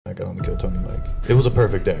I got on the Kill Tony mic. It was a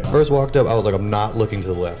perfect day. First walked up, I was like, I'm not looking to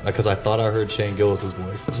the left because I thought I heard Shane Gillis'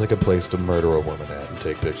 voice. It's like a place to murder a woman at and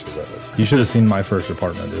take pictures of it. You should have seen my first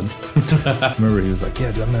apartment, dude. Remember, he was like,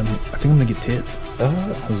 yeah, dude, I think I'm gonna get tits. I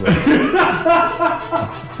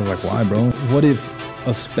was like, why, bro? What if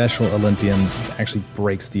a Special Olympian actually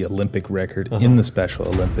breaks the Olympic record in the Special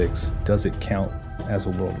Olympics? Does it count as a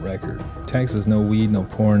world record? Texas, no weed, no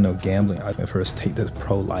porn, no gambling. I first take this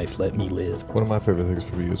pro-life, let me live. One of my favorite things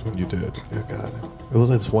for you is when you did, oh God, it was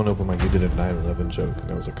like this one open mic, you did a 9/11 joke, and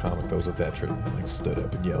there was a comic that was a veteran and like stood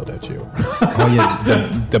up and yelled at you. Oh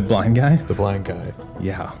yeah, the blind guy? The blind guy.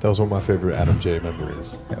 Yeah. That was one of my favorite Adam J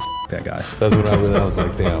memories. Yeah, that guy. That's when I was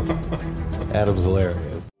like, damn, Adam's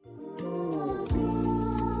hilarious.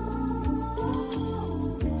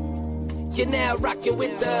 You're now rocking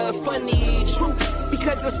with the funny truth,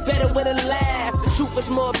 because it's better with a laugh. The truth is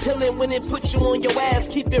more appealing when it puts you on your ass.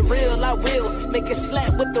 Keep it real, I will make it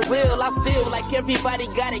slap with the real. I feel like everybody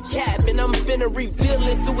got a cap, and I'm finna reveal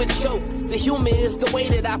it through a joke. The humor is the way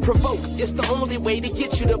that I provoke. It's the only way to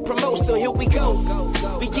get you to promote, so here we go.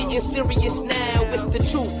 We getting serious now, it's the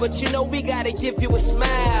truth, but you know we gotta give you a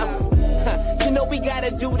smile. You know we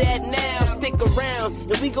gotta do that now. Stick around,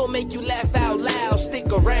 and we gon' make you laugh out loud. Stick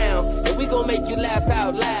around, and we gon' make you laugh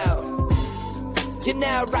out loud. You're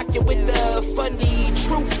now rocking with the funny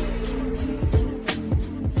truth.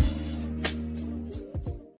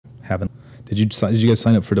 Did you guys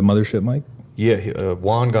sign up for the Mothership mic? Yeah,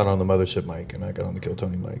 Juan got on the Mothership mic, and I got on the Kill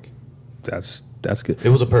Tony mic. That's good. It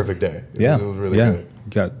was a perfect day. It was really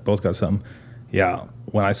good. Both got something. Yeah,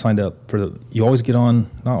 when I signed up for you always get on,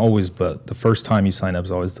 not always, but the first time you sign up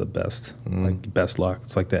is always the best, like best luck.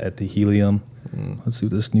 It's like that at the Helium. Let's see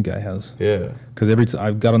what this new guy has. Yeah. Because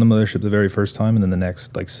I got on the Mothership the very first time, and then the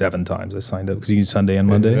next like 7 times I signed up. Because you use Sunday and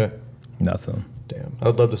Monday. Yeah. Nothing. Damn. I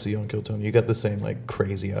would love to see you on Kill Tony. You got the same like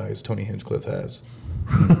crazy eyes Tony Hinchcliffe has.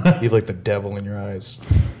 You have like the devil in your eyes.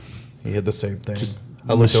 He had the same thing.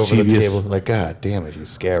 I looked over the table like, God damn it, he's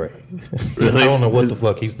scary. Really? I don't know what the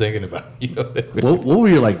fuck he's thinking about. You know what I mean? What were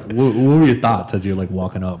your what were your thoughts as you're like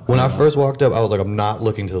walking up? When I first walked up, I was like, I'm not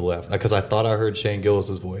looking to the left because I thought I heard Shane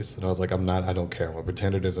Gillis' voice, and I was like, I don't care. I'm gonna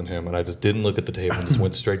pretend it isn't him, and I just didn't look at the table and just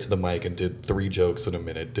went straight to the mic and did 3 jokes in a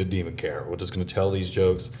minute. Didn't even care. We're just gonna tell these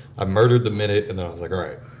jokes. I murdered the minute, and then I was like, all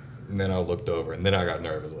right. And then I looked over, and then I got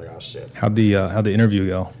nervous. Like, oh shit. How'd the interview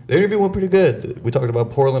go? The interview went pretty good. We talked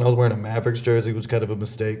about Portland. I was wearing a Mavericks jersey. It was kind of a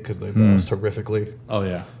mistake because they lost horrifically. Oh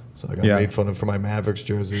yeah. So I got made fun of for my Mavericks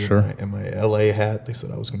jersey and my LA hat. They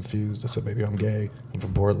said I was confused. I said maybe I'm gay. I'm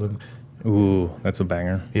from Portland. Ooh, that's a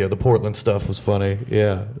banger. Yeah, the Portland stuff was funny.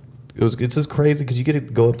 Yeah, it's just crazy because you get to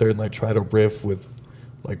go up there and like try to riff with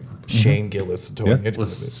like Shane Gillis and Tony Hinchcliffe.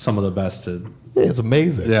 Was some of the best. Yeah, it's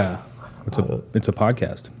amazing. Yeah. It's a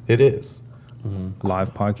podcast. It is.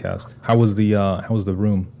 Live podcast. How was the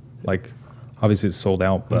room? Like, obviously it's sold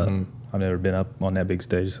out, but I've never been up on that big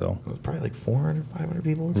stage, so it was probably like 400, 500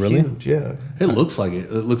 people. It's really huge. Yeah. It looks like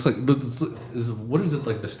it. It looks like what is it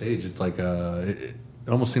like the stage? It's like it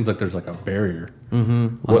almost seems like there's like a barrier.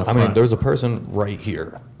 Well, I mean, there's a person right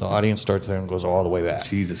here. The audience starts there and goes all the way back.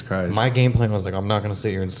 Jesus Christ. My game plan was like, I'm not going to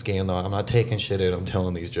sit here and scan the. I'm not taking shit in. I'm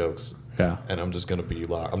telling these jokes. Yeah. And I'm just going to be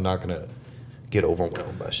like, I'm not going to get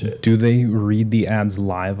overwhelmed by shit. Do they read the ads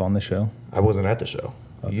live on the show? I wasn't at the show.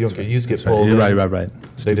 Oh, you just get pulled. You're right.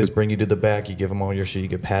 They just bring you to the back. You give them all your shit. You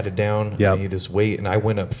get patted down. Yeah. And you just wait. And I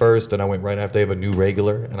went up first, and I went right after they have a new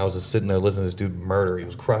regular. And I was just sitting there listening to this dude murder. He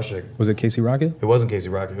was crushing. Was it Casey Rocket? It wasn't Casey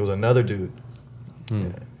Rocket. It was another dude. Yeah.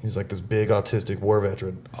 He's like this big autistic war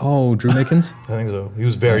veteran. Oh, Drew Mickens? I think so. He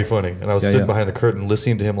was very funny. And I was sitting behind the curtain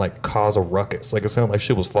listening to him like cause a ruckus. Like it sounded like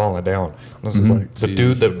shit was falling down. And this is like the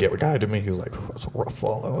dude that guided me. He was like, "It's a rough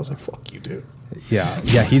fall." I was like, "Fuck you, dude." Yeah.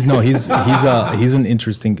 He's an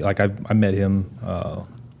interesting. Like I met him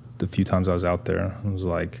the few times I was out there. I was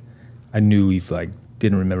like, I knew he like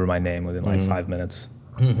didn't remember my name within like 5 minutes.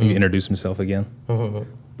 He introduced himself again.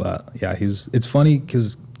 But yeah, it's funny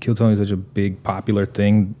because Kill Tony is such a big popular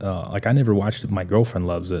thing. Like I never watched it. My girlfriend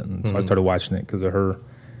loves it, and so I started watching it because of her.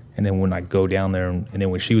 And then when I go down there, and then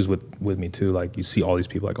when she was with me too, like you see all these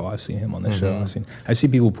people like, oh, I've seen him on this show. I see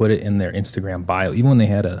people put it in their Instagram bio, even when they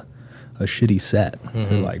had a shitty set.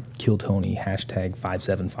 They're like Kill Tony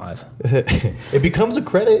 #575. It becomes a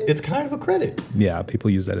credit. It's kind of a credit. Yeah, people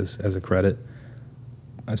use that as a credit.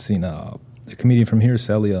 I've seen a comedian from here,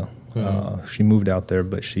 Celia. She moved out there,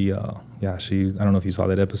 but she I don't know if you saw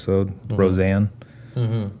that episode, Roseanne.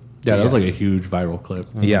 Yeah, that was like a huge viral clip.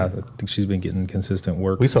 Yeah, I think she's been getting consistent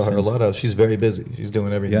work. We saw her a lot. She's very busy. She's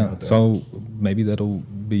doing everything out there. So maybe that'll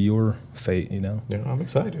be your fate, you know? Yeah, I'm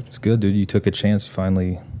excited. It's good, dude. You took a chance to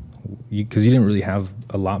finally Because you didn't really have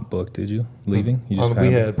a lot booked, did you? Leaving, you just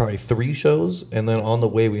We had probably 3 shows, and then on the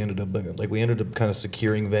way we ended up kind of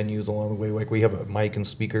securing venues along the way. Like we have a mic and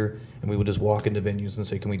speaker, and we would just walk into venues and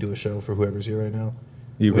say, "Can we do a show for whoever's here right now?"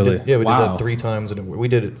 You really? We did that 3 times, and we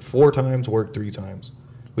did it 4 times, worked 3 times.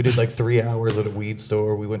 We did like 3 hours at a weed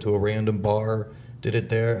store. We went to a random bar, did it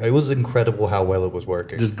there. It was incredible how well it was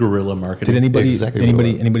working. Just guerrilla marketing. Did anybody Exactly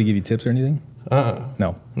anybody give you tips or anything?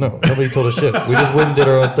 No, nobody told us shit. We just went and did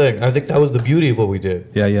our own thing. I think that was the beauty of what we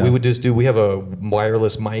did. Yeah. We have a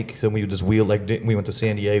wireless mic, and we would just wheel, like, we went to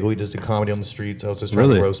San Diego, we just did comedy on the streets. I was just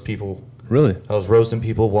trying to roast people. Really? I was roasting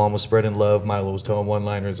people, Juan was spreading love, Milo was telling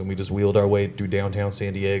one-liners, and we just wheeled our way through downtown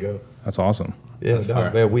San Diego. That's awesome. Yeah,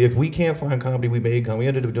 man, if we can't find comedy, we made comedy. We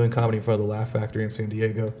ended up doing comedy in front of the Laugh Factory in San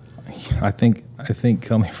Diego. I think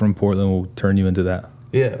coming from Portland will turn you into that.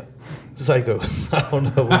 Yeah. Psychos. I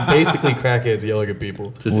don't know. We're basically crackheads yelling at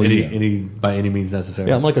people. Just by any means necessary.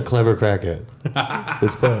 Yeah, I'm like a clever crackhead.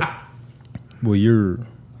 It's fun. Well, you're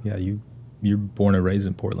born and raised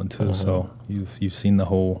in Portland too, so you've seen the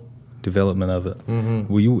whole development of it.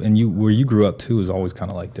 Mm-hmm. Where you grew up too is always kind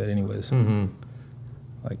of like that, anyways. Mm-hmm.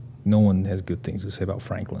 Like no one has good things to say about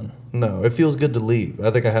Franklin. No, it feels good to leave.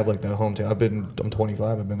 I think I have like that hometown. I'm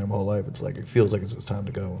 25. I've been there my whole life. It's like it feels like it's just time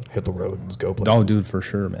to go, hit the road, and just go places. Oh, dude, for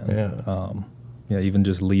sure, man. Yeah. Yeah, even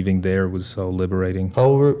just leaving there was so liberating. How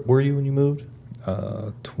old were you when you moved?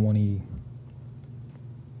 20.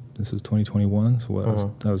 This was 2021, so what,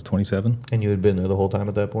 I was 27. And you had been there the whole time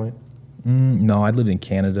at that point? No, I lived in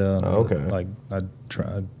Canada. Oh, okay. Like I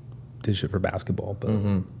did shit for basketball, but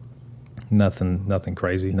nothing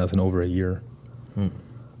crazy, nothing over a year.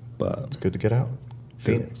 But it's good to get out.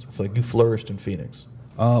 Phoenix. I feel like you flourished in Phoenix.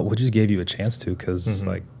 What just gave you a chance to? Because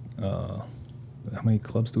like, how many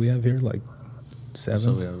clubs do we have here? Like 7.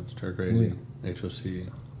 So we have Stir Crazy, HOC,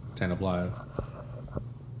 Stand Up Live,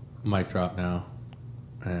 Mic Drop now,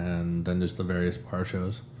 and then just the various bar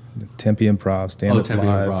shows. Tempe Improv, Stand Up Tempe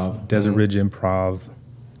Live, Improv. Desert Ridge Improv,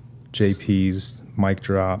 JP's, Mic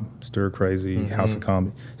Drop, Stir Crazy, House of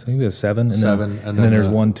Comedy. So I think there's 7. And then there's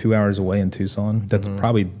one 2 hours away in Tucson. That's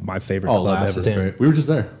probably my favorite club Laughs ever. is great. We were just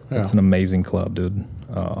there. Yeah. It's an amazing club, dude.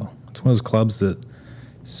 It's one of those clubs that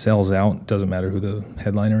sells out. Doesn't matter who the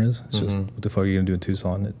headliner is. It's just what the fuck are you gonna do in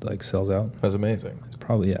Tucson? It like sells out. That's amazing. It's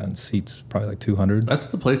probably and seats probably like 200. That's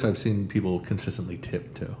the place I've seen people consistently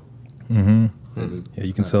tip to. Yeah,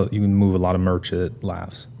 you can sell. You can move a lot of merch at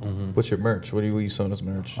Laughs. What's your merch? What are you selling as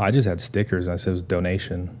merch? I just had stickers. I said it was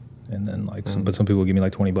donation, and then like some people give me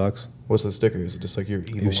like $20. What's the sticker? Is it just like your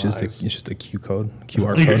evil eyes? It's just a QR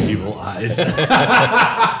Your code. evil eyes.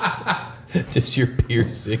 Just your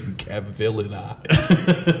piercing villain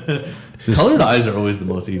eyes. Colored eyes are always the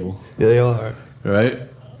most evil. Yeah, they are. Right?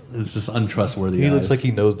 It's just untrustworthy. He eyes. looks like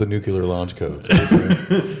he knows the nuclear launch codes.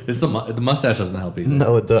 It's the mustache doesn't help either.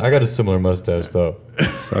 No, it does. I got a similar mustache though.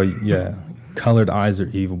 So yeah, colored eyes are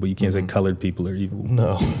evil, but you can't say colored people are evil.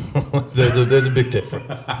 No, there's a big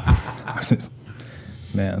difference.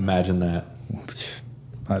 Man, Imagine that.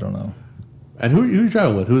 I don't know. And who are you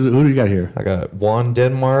traveling with? Who do you got here? I got Juan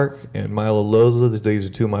Denmark and Milo Loza. These are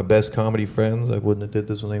 2 of my best comedy friends. I wouldn't have did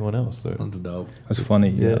this with anyone else. So. That's dope. That's funny.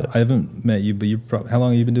 Yeah, I haven't met you, but how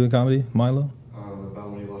long have you been doing comedy, Milo?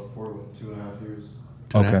 About when he left Portland, 2.5 years.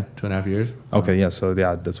 Okay. 2.5 years? Okay, yeah. So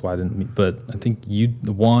yeah, that's why I didn't meet. But I think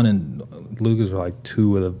Juan and Lucas were like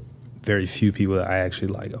 2 of the very few people that I actually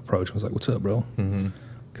like approached. I was like, "What's up, bro?"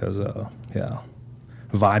 Because yeah,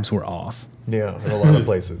 vibes were off. Yeah, in a lot of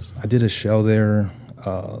places. I did a show there.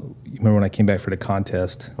 You remember when I came back for the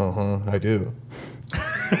contest? I do.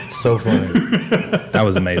 So funny. That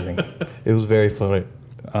was amazing. It was very funny.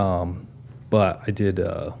 But I did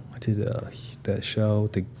that show.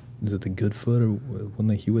 Is it the Goodfoot or one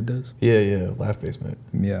that Hewitt does? Yeah, Laugh Basement.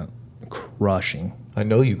 Yeah, crushing. I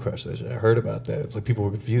know you crushed that shit. I heard about that. It's like people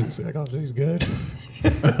were confused. They're like, "Oh, he's good."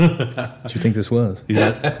 What do you think this was?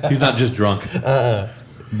 He's not just drunk.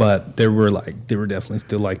 But they were definitely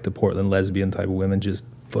still like the Portland lesbian type of women, just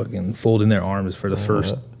fucking folding their arms for the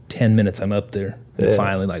first 10 minutes I'm up there. And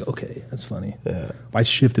finally, like, okay, that's funny. Yeah. I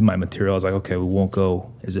shifted my material. I was like, okay, we won't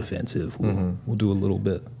go as offensive. We'll do a little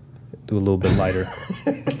bit lighter.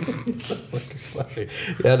 So fucking funny.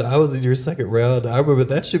 Yeah, I was in your second round. I remember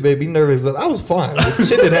that shit made me nervous. I was fine. The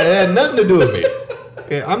shit had nothing to do with me.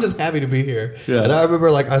 Okay, I'm just happy to be here. Yeah. And I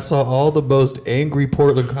remember, like, I saw all the most angry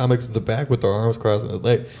Portland comics in the back with their arms crossed.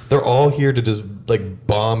 Like, they're all here to just, like,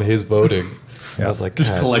 bomb his voting. Yeah. I was like,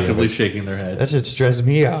 just collectively shaking their head. That shit stressed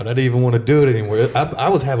me out. I didn't even want to do it anymore. I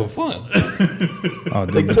was having fun.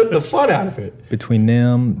 They took the fun out of it. Between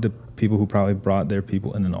them, the people who probably brought their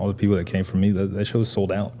people, and then all the people that came from me. That show was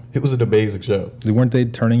sold out. It was an amazing show. Weren't they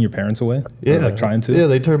turning your parents away? Yeah, or like trying to. Yeah,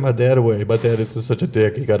 they turned my dad away. My dad is just such a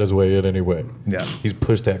dick. He got his way in anyway. Yeah, he's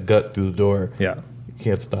pushed that gut through the door. Yeah, you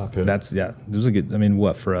can't stop him. It was a good. I mean,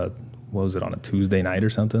 what was it on a Tuesday night or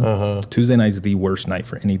something? Uh-huh. Tuesday night is the worst night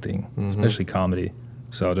for anything, especially comedy.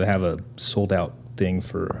 So to have a sold out thing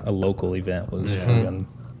for a local event was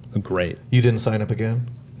great. You didn't sign up again?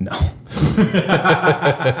 No.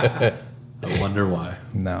 I wonder why.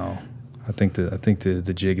 No, I think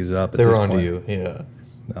the jig is up. They're on to you, yeah.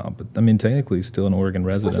 No, but I mean, technically, he's still an Oregon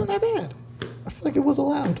resident. Wasn't that bad? I feel like it was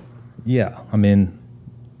allowed. Yeah, I mean,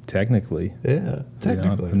 technically. Yeah,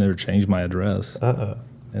 technically. I've never changed my address.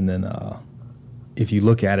 And then, if you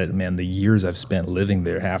look at it, man, the years I've spent living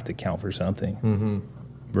there have to count for something. Mm-hmm.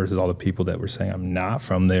 Versus all the people that were saying I'm not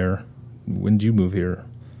from there. When did you move here?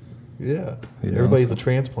 Yeah, You know, everybody's a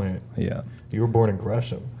transplant. Yeah. You were born in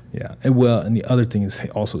Gresham. Yeah, and the other thing is they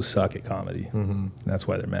also suck at comedy. Mm-hmm. That's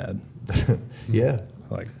why they're mad. Yeah.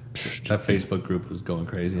 Like that Facebook group was going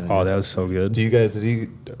crazy. Oh, that was so good.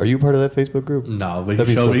 Are you part of that Facebook group? No, but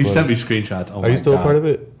he sent me screenshots. Oh, are you still a part of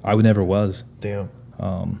it? I never was. Damn.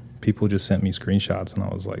 People just sent me screenshots, and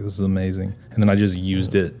I was like, "This is amazing." And then I just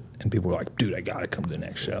used it, and people were like, "Dude, I gotta come to the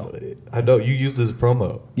next show." I know you used it as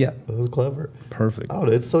promo. Yeah, that was clever. Perfect. Oh,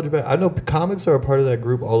 it's so bad. I know comics are a part of that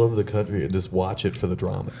group all over the country and just watch it for the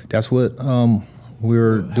drama. That's what we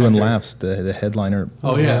were doing. Laughs. The headliner.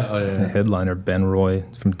 The headliner Ben Roy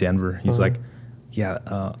from Denver. He's like, "Yeah,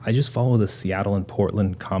 I just follow the Seattle and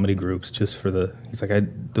Portland comedy groups just for the." He's like,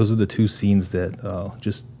 "Those are the two scenes that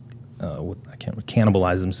I can't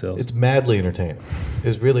cannibalize themselves." It's madly entertaining.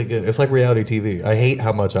 It's really good. It's like reality TV. I hate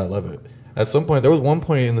how much I love it. At some point, there was one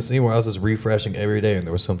point in the scene where I was just refreshing every day, and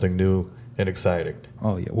there was something new and exciting.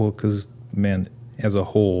 Oh yeah, well, because man, as a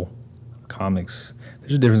whole, comics.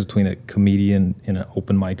 There's a difference between a comedian and an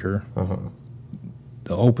open micer.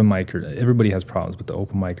 The open micer, everybody has problems, but the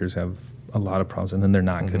open micers have a lot of problems, and then they're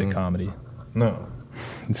not good at comedy. No.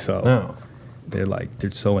 So they're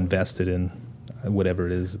so invested in whatever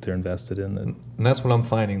it is that they're invested in. And that's what I'm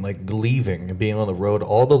finding, like leaving and being on the road,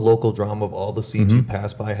 all the local drama of all the scenes you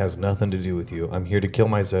pass by has nothing to do with you. I'm here to kill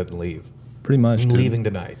my set and leave. Pretty much. I'm leaving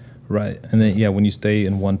tonight. Right. And then, when you stay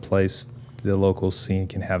in one place, the local scene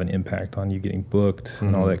can have an impact on you getting booked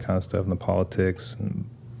and all that kind of stuff, and the politics, and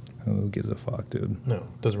who gives a fuck, dude? No,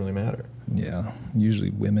 it doesn't really matter. Yeah. Usually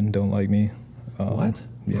women don't like me. What?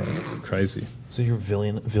 Yeah, crazy. So you're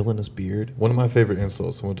villainous beard? One of my favorite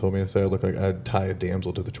insults, someone told me to say I look like I'd tie a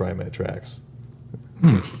damsel to the TriMet tracks.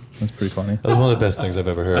 That's pretty funny. That was one of the best things I've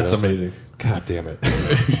ever heard. That's amazing. Like, God damn it.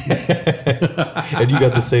 And you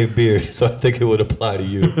got the same beard, so I think it would apply to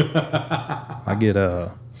you.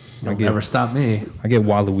 You'll never stop me. I get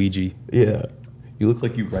Waluigi. Yeah. You look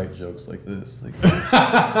like you write jokes like this. Like,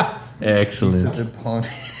 excellent.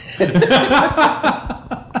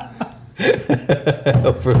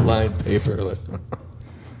 Over lined paper. Like,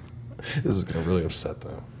 this is going to really upset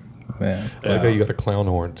them. Man. I like how you got a clown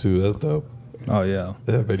horn, too. That's dope. Oh, yeah.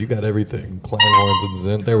 Yeah, but you got everything. Clown horns and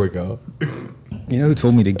zen. There we go. You know who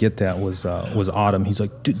told me to get that was Autumn. He's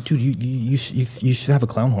like, dude, you should have a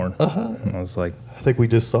clown horn. And I was like, I think we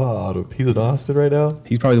just saw Autumn. He's in Austin right now?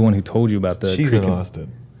 He's probably the one who told you about the She's in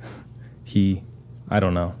Austin. I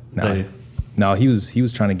don't know. No, he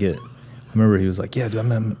was trying to get, I remember he was like, yeah, dude, I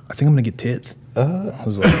think I'm going to get tits. I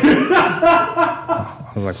was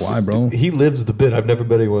like, why, bro? He lives the bit. I've never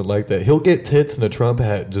met anyone like that. He'll get tits and a Trump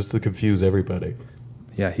hat just to confuse everybody.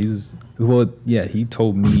 Yeah, he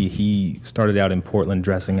told me he started out in Portland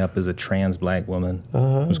dressing up as a trans black woman.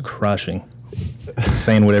 It was crushing.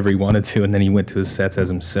 Saying whatever he wanted to, and then he went to his sets as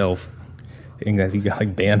himself. And he got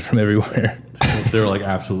like banned from everywhere. They were like,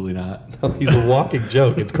 absolutely not. He's a walking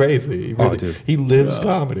joke. It's crazy. Dude. He lives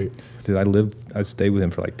comedy. Dude, I stayed with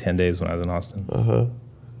him for like 10 days when I was in Austin.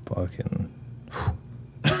 Fucking.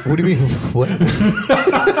 What do you mean? What?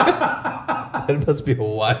 That must be a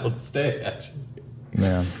wild stay, actually.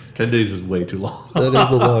 Man. 10 days is way too long. That is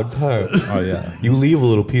a long time. Oh, yeah. You leave a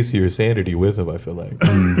little piece of your sanity with him, I feel like.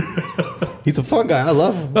 He's a fun guy. I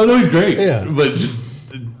love him. Oh, no, he's great. Yeah. But just...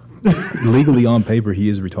 Legally on paper, he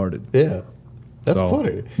is retarded. Yeah. That's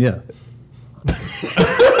funny. Yeah.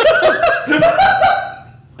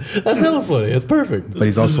 That's hella funny. It's perfect. But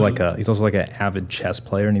he's also like an avid chess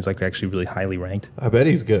player, and he's like actually really highly ranked. I bet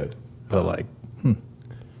he's good. But like,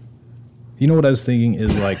 you know what I was thinking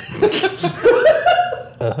is like,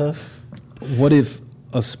 what if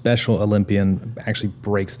a Special Olympian actually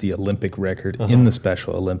breaks the Olympic record in the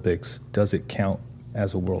Special Olympics? Does it count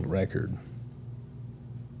as a world record?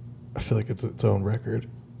 I feel like it's its own record.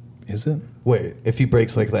 Is it? Wait, if he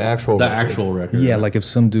breaks like the actual record. Yeah, like if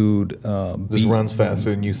some dude just runs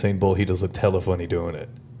faster than Usain Bolt, he does look hella funny doing it.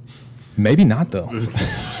 Maybe not though.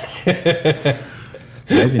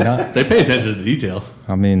 Maybe not. They pay attention to detail.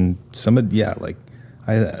 I mean,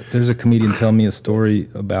 there's a comedian telling me a story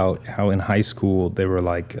about how in high school they were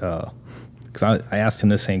like, because I asked him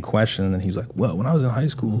the same question, and then he was like, well, when I was in high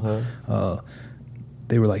school,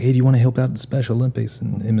 they were like, hey, do you want to help out at the Special Olympics?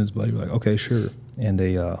 And him and his buddy were like, okay, sure. And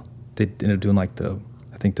they ended up doing like the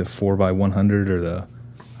 4x100 or the,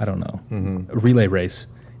 I don't know, a relay race.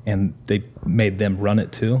 And they made them run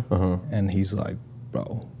it too. And he's like,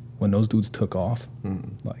 bro, when those dudes took off,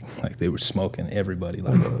 like they were smoking everybody,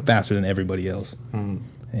 like faster than everybody else. And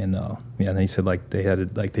and he said like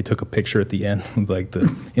they took a picture at the end of like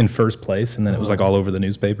in first place, and then it was like all over the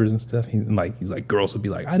newspapers and stuff. He's like girls would be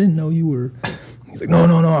like, I didn't know you were. He's like, no,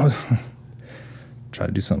 I was try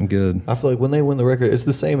to do something good. I feel like when they win the record, it's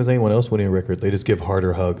the same as anyone else winning a record. They just give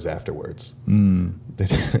harder hugs afterwards. They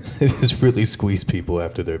just really squeeze people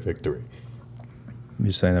after their victory.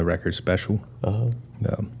 You're saying the record's special?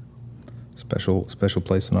 Yeah. Special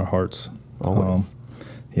place in our hearts. Always.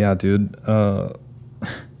 Yeah, dude.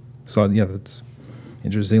 So yeah, that's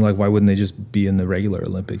interesting. Like, why wouldn't they just be in the regular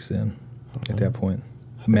Olympics then? At that point,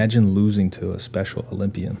 imagine losing to a Special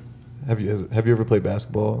Olympian. Have you ever played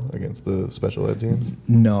basketball against the special ed teams?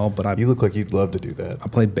 No, but you look like you'd love to do that. I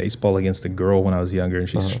played baseball against a girl when I was younger, and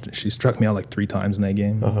she struck me out like 3 times in that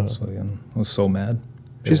game. So again, I was so mad.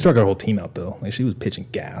 She struck our whole team out though. Like, she was pitching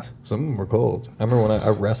gas. Some of them were cold. I remember when I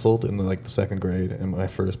wrestled in the second grade, and my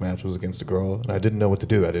first match was against a girl, and I didn't know what to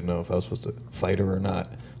do. I didn't know if I was supposed to fight her or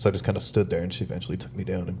not. So I just kind of stood there, and she eventually took me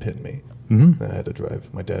down and pinned me. And I had to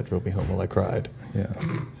drive. My dad drove me home while I cried. Yeah.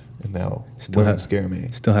 And now women scare me.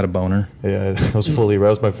 Still had a boner. Yeah, I was fully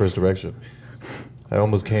aroused. My first erection. I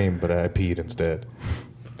almost came, but I peed instead.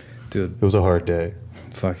 Dude, it was a hard day.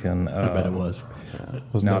 Fucking. I bet it was. Yeah, it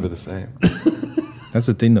was never the same. That's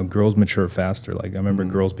the thing, though. Girls mature faster. Like, I remember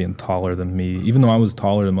girls being taller than me. Even though I was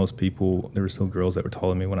taller than most people, there were still girls that were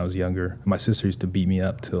taller than me when I was younger. My sister used to beat me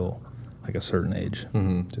up till like a certain age,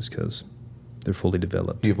 just because they're fully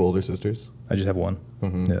developed. Do you have older sisters? I just have one.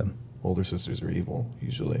 Yeah. Older sisters are evil,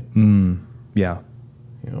 usually. Yeah.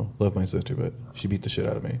 You know, love my sister, but she beat the shit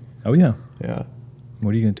out of me. Oh, yeah? Yeah.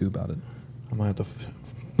 What are you going to do about it? I might have to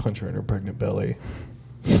punch her in her pregnant belly.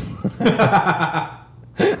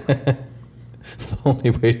 It's the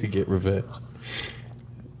only way to get revenge.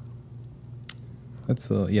 That's,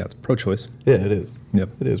 it's pro-choice. Yeah, it is. Yep.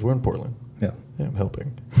 It is. We're in Portland. Yeah. Yeah, I'm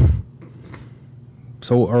helping.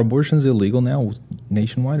 So are abortions illegal now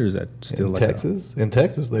nationwide, or is that still in like Texas? In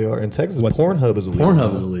Texas, they are. In Texas, Pornhub is illegal.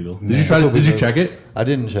 Pornhub is illegal. Did you check it? I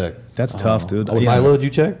didn't check. That's tough, dude. Oh, Milo, did you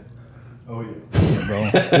check? Oh,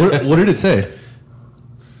 yeah. Bro. what did it say?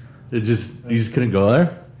 You just couldn't go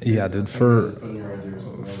there? Yeah, dude. Put in your ID or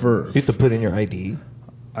something. You have to put in your ID.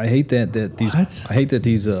 I hate that these. What? I hate that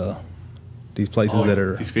these places that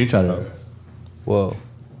are. You screenshot it. Whoa.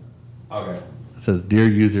 Okay. It says, "Dear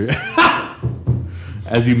user,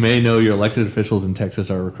 as you may know, your elected officials in Texas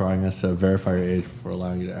are requiring us to verify your age before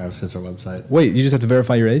allowing you to access our website." Wait, you just have to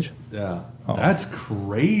verify your age? Yeah. Oh. That's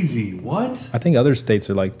crazy. What? I think other states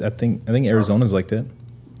are like. I think Arizona's like that.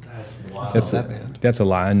 That's wild. That's a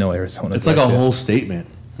lie. I know Arizona. It's like a whole statement.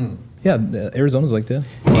 Yeah, Arizona's like that.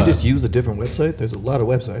 Can you just use a different website? There's a lot of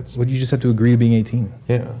websites. Would you just have to agree to being 18?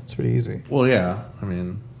 Yeah, it's pretty easy. Well, yeah. I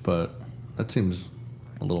mean, but that seems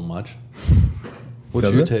a little much. What's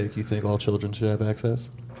Does your it? take? You think all children should have access?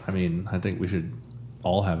 I mean, I think we should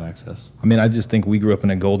all have access. I mean, I just think we grew up in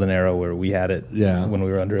a golden era where we had it. Yeah. When we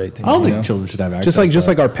were under 18. I don't you think know? children should have access. Just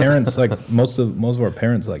like our parents, like most of our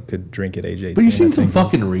parents, like could drink at age 18. But you've seen I some think.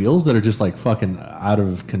 fucking reels that are just like fucking out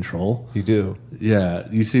of control. You do. Yeah,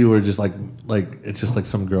 you see where just like it's just like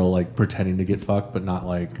some girl like pretending to get fucked, but not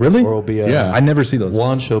like Really? Or it'll be Yeah. I never see those.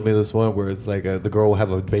 Juan showed me this one where it's like the girl will have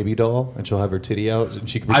a baby doll and she'll have her titty out and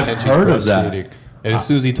she can I've pretend she's heard of that. breastfeeding. And as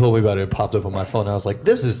soon as he told me about it, it popped up on my phone. And I was like,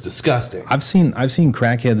 "This is disgusting." I've seen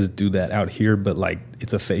crackheads do that out here, but like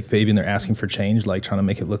it's a fake baby and they're asking for change, like trying to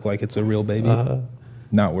make it look like it's a real baby.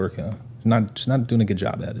 Not working. She's not doing a good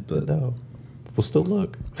job at it, but No, we'll still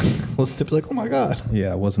look. We'll still be like, "Oh my god,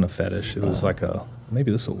 yeah, it wasn't a fetish. It was like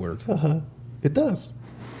maybe this will work. it does."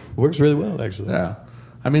 It works really well, actually. yeah.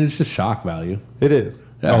 I mean, it's just shock value. It is.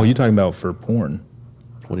 Yeah. Oh, you talking about for porn?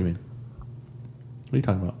 What do you mean? What are you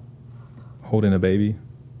talking about? Holding a baby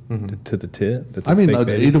to the tit? That's a I mean, fake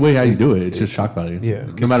baby? either way how you do it, it's just shock value. Yeah,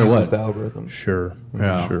 no matter confuses what. the algorithm. Sure.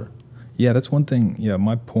 Yeah. Sure. Yeah, that's one thing. Yeah,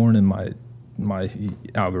 my porn and my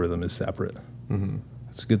algorithm is separate.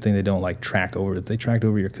 It's a good thing they don't like track over. If they tracked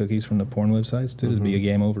over your cookies from the porn websites, dude, it'd be a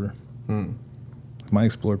game over. My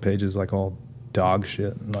Explore page is like all dog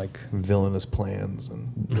shit and like villainous plans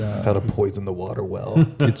and how to poison the water well.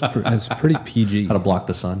 It's pretty PG. How to block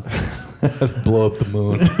the sun. How to blow up the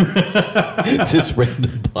moon. Just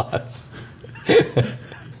random plots.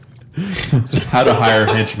 How to hire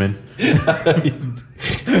henchmen.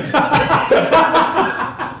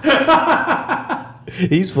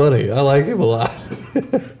 He's funny. I like him a lot.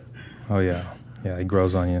 Oh yeah, he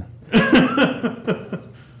grows on you.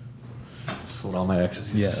 That's what all my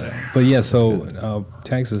exes used to say. But yeah, so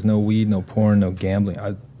Texas, no weed, no porn, no gambling.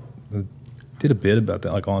 I did a bit about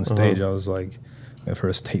that, like on stage. I was like, for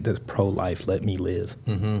a state that's pro-life, let me live.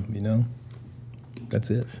 You know, that's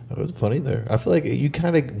it. It was funny there. I feel like you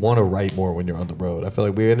kind of want to write more when you're on the road. I feel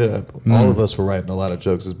like we ended up, all of us were writing a lot of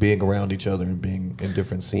jokes, as being around each other and being in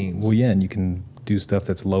different scenes. Well, yeah, and you can do stuff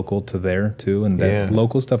that's local to there too, and that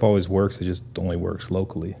local stuff always works. It just only works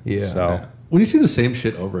locally. Yeah. So when you see the same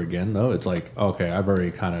shit over again, though, it's like, okay, I've already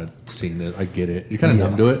kind of seen it. I get it. You're kind of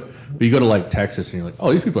numb to it. But you go to like Texas and you're like,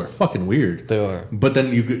 oh, these people are fucking weird. They are. But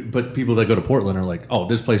then but people that go to Portland are like, oh,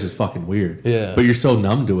 this place is fucking weird. Yeah. But you're so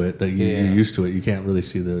numb to it that you're used to it. You can't really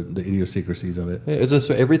see the idiosyncrasies of it. Yeah, it's just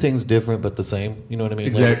everything's different but the same. You know what I mean?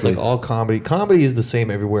 Exactly. Like, it's like all comedy. Comedy is the same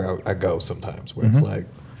everywhere I go sometimes. Where it's like,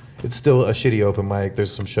 it's still a shitty open mic.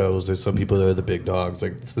 There's some shows. There's some people that are the big dogs.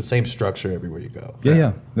 Like, it's the same structure everywhere you go.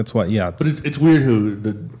 Yeah. That's why. Yeah. But it's weird who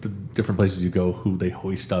the different places you go, who they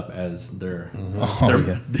hoist up as their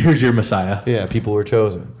here's your messiah. Yeah, people were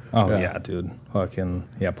chosen. Oh yeah, dude. Fucking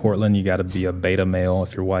Portland. You got to be a beta male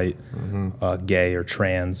if you're white, gay or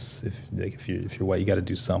trans. If you're white, you got to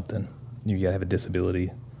do something. You got to have a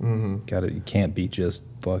disability. You can't be just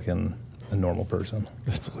fucking a normal person.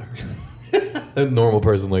 That's hilarious. A normal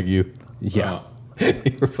person like you. Yeah.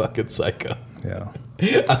 You're fucking psycho. Yeah.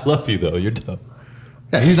 I love you though. You're tough.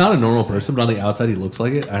 Yeah, he's not a normal person, but on the outside he looks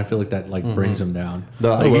like it. And I feel like that brings him down.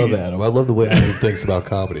 No, I love Adam. I love the way Adam thinks about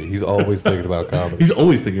comedy. He's always thinking about comedy. He's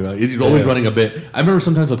always thinking about it. He's always running a bit. I remember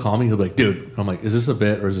sometimes he'll call me. He'll be like, "Dude," and I'm like, "Is this a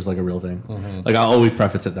bit or is this like a real thing?" Like I always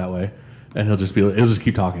preface it that way, and he'll just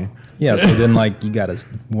keep talking. Yeah. So then like you got to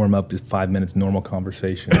warm up his 5 minutes normal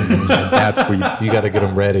conversation. And then, that's where you got to get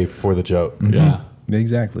him ready for the joke. Yeah.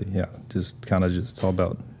 Exactly. Yeah. Just kind of it's all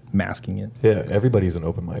about masking it. Yeah. Everybody's an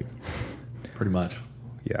open mic. Pretty much.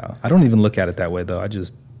 Yeah. I don't even look at it that way though. I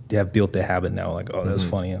just have built the habit now. Like, oh, that's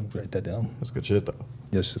funny. I'll write that down. That's good shit though.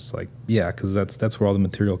 It's just like, because that's where all the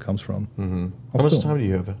material comes from. How much time do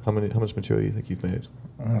you have? How much material do you think you've made?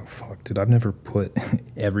 Oh fuck, dude! I've never put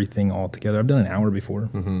everything all together. I've done an hour before,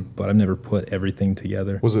 but I've never put everything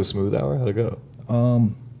together. Was it a smooth hour? How'd it go?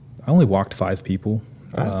 I only walked 5 people.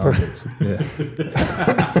 Perfect. Yeah.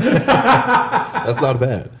 That's not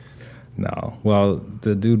bad. No. Well,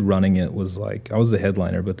 the dude running it was like, I was the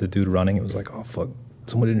headliner, but the dude running it was like, oh fuck,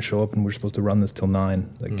 someone didn't show up and we're supposed to run this till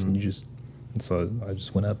 9. Like, can you just? And so I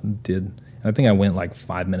just went up and did. And I think I went like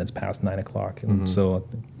 5 minutes past 9 o'clock, and so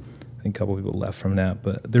I think a couple people left from that.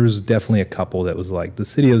 But there was definitely a couple that was like, the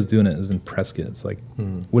city I was doing it is in Prescott. It's like,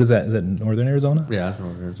 what is that? Is that Northern Arizona? Yeah, that's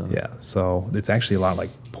Northern Arizona. Yeah. So it's actually a lot like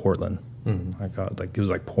Portland. I got like, it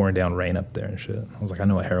was like pouring down rain up there and shit. I was like, I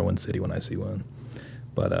know a heroin city when I see one.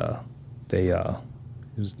 But it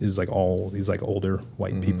was like all these like older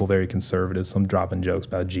white people, very conservative, some dropping jokes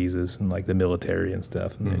about Jesus and like the military and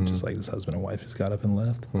stuff, and then just like this husband and wife just got up and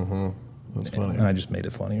left. That's funny. And I just made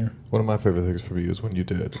it funnier. One of my favorite things from you is when you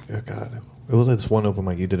did, oh God, it was like this one open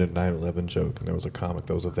mic, you did a 9/11 joke, and there was a comic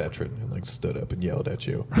that was a veteran and like stood up and yelled at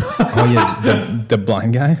you. Oh yeah, the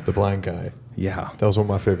blind guy. The blind guy. Yeah, that was one of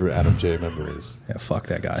my favorite Adam J memories. Yeah, fuck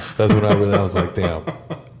that guy. That's when I was like, damn,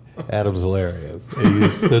 Adam's hilarious. And you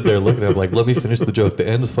just stood there looking at him like, let me finish the joke. The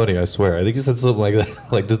end's funny, I swear. I think you said something like that.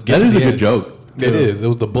 Like, just get that to is the a end. Good joke. It is. It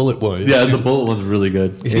was the bullet one. Yeah, the bullet one's really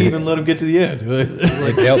good. He didn't even let him get to the end. Like,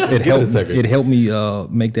 It helped me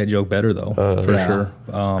make that joke better though, for sure.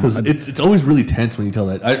 Because it's always really tense when you tell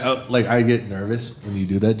that. I get nervous when you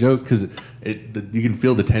do that joke because you can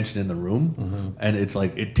feel the tension in the room, and it's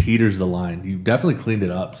like it teeters the line. You definitely cleaned it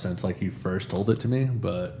up since like you first told it to me,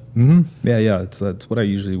 but yeah, it's what I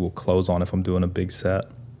usually will close on if I'm doing a big set.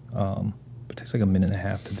 It takes like a minute and a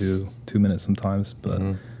half to do, 2 minutes sometimes, but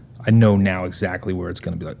I know now exactly where it's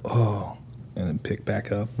going to be like, oh, and then pick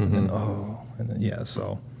back up, and then, oh, and then, yeah,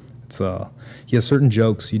 so it's, certain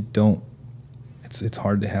jokes you don't, it's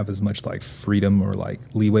hard to have as much, like, freedom or, like,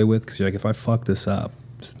 leeway with, because you're like, if I fuck this up,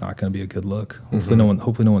 it's not going to be a good look. Hopefully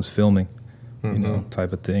no one's filming, you know,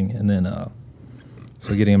 type of thing, and then,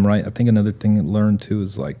 so getting them right. I think another thing I learned, too,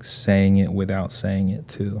 is, like, saying it without saying it,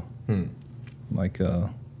 too. Like,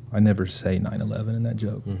 I never say 9/11 in that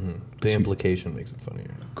joke. The implication makes it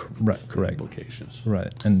funnier. Right, correct. Implications.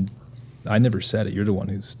 Right, and I never said it. You're the one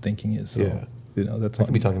who's thinking it. So, Yeah. you know, that's I on,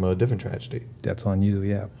 could be talking about a different tragedy. that's on you.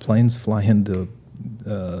 Yeah, planes fly into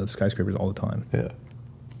skyscrapers all the time. Yeah.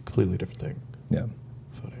 Completely different thing. Yeah.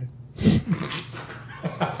 Funny.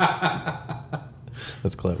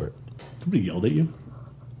 That's clever. Somebody yelled at you?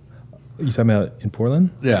 You talking about in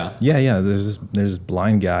Portland? Yeah. Yeah. There's this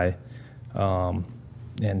blind guy,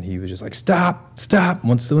 and he was just like, "Stop!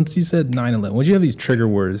 Once you said 9/11, once you have these trigger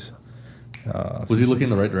words, Was he looking in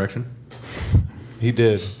the right direction? He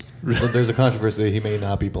did. So there's a controversy. He may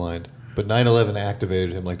not be blind, but 9/11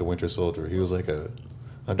 activated him like the Winter Soldier. He was like a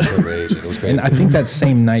undercover agent. It was crazy. and I think that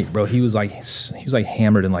same night, bro, he was like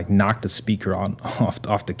hammered and like knocked a speaker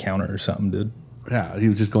off the counter or something, dude. Yeah, he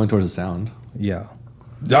was just going towards the sound. Yeah.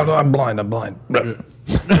 I'm blind.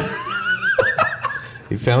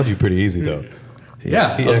 He found you pretty easy though.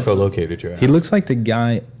 Yeah. He echolocated your ass. He looks like the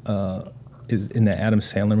guy is in the Adam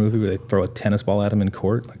Sandler movie where they throw a tennis ball at him in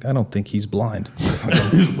court. Like, I don't think he's blind.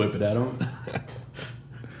 Just whip it at him.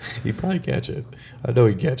 He'd probably catch it. I know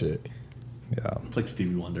he'd catch it. Yeah. It's like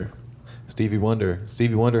Stevie Wonder. Stevie Wonder.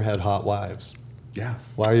 Stevie Wonder had hot wives. Yeah.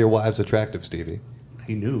 Why are your wives attractive, Stevie?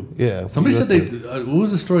 He knew. Yeah. Somebody you said have they. What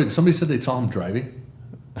was the story? Somebody said they saw him driving.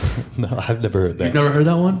 No, I've never heard that. You've never heard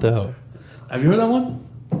that one? No. Have you heard that one?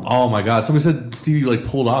 Oh my God! Somebody said Stevie like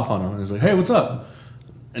pulled off on him. And he was like, "Hey, what's up?"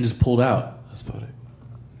 And just pulled out. That's funny.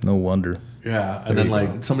 No wonder. Yeah. And There then you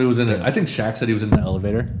like go. somebody was in it. I think Shaq said he was in the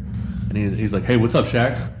elevator, and he's like, "Hey, what's up,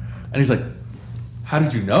 Shaq?" And he's like, "How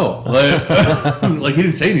did you know?" Like, like he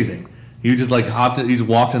didn't say anything. He just like hopped. He just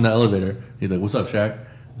walked in the elevator. He's like, "What's up, Shaq?"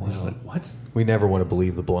 And he's just like, "What?" We never want to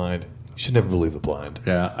believe the blind. You should never believe the blind.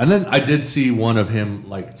 Yeah, and then I did see one of him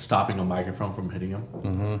like stopping a microphone from hitting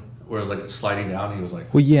him, where it was like sliding down. He was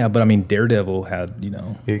like, Well, yeah, but I mean, Daredevil had, you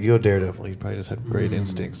know, Here you go, Daredevil. He probably just had great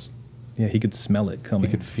instincts. yeah, he could smell it He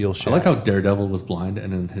coming. could feel shit. I like how Daredevil was blind,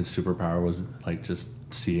 and then his superpower was like just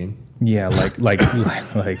seeing. Yeah, like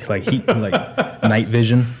heat, like night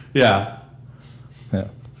vision. Yeah, Yeah.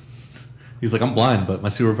 he's like, I'm blind, but my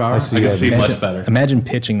superpower, I I, see can that. see Imagine, much better. Imagine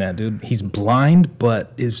pitching that, dude. He's blind,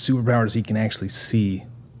 but his superpower is he can actually see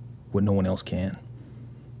what no one else can.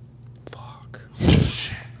 Fuck.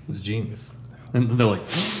 It's genius. And they're like,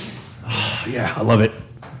 oh, yeah, I love it.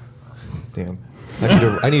 Damn.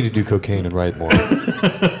 I need to do cocaine and write more.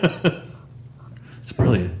 It's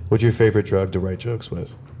brilliant. What's your favorite drug to write jokes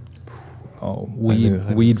with? Oh, knew-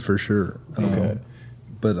 weed for sure. Okay.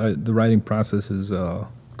 But the writing process is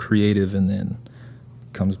creative, and then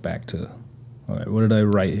comes back to, all right, what did I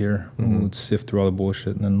write here? Let's sift through all the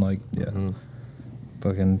bullshit, and then like,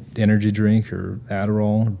 fucking energy drink or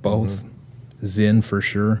Adderall or both. Zen for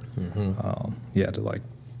sure. Yeah, to like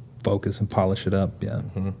focus and polish it up. Yeah,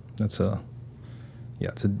 it's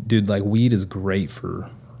a dude. Like weed is great for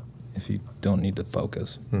if you don't need to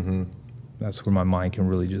focus. That's where my mind can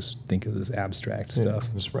really just think of this abstract stuff.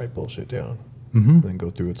 Just write bullshit down. And then go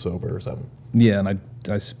through it sober or something. Yeah, and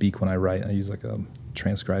I speak when I write. I use like a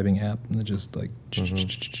transcribing app, and it just like,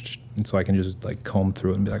 and so I can just like comb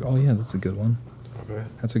through it and be like, oh yeah, that's a good one. Okay.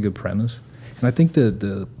 That's a good premise. And I think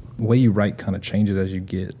the way you write kind of changes as you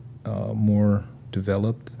get more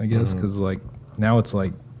developed, I guess, because like now it's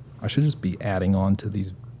like I should just be adding on to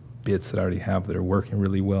these bits that I already have that are working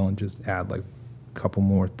really well, and just add like a couple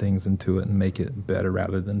more things into it and make it better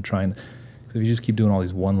rather than trying. So if you just keep doing all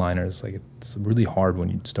these one-liners, like it's really hard when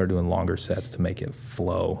you start doing longer sets to make it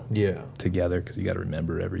flow Yeah. together, because you got to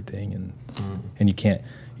remember everything, and you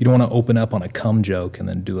don't want to open up on a cum joke and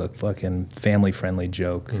then do a fucking family-friendly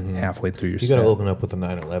joke halfway through your You set. got to open up with a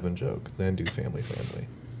 9/11 joke, then do family.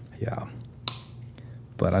 Yeah.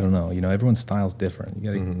 But I don't know. You know, everyone's style's different.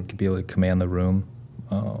 You got to be able to command the room,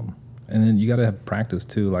 and then you got to have practice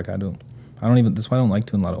too. Like I don't even. That's why I don't like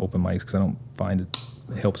doing a lot of open mics, because I don't find it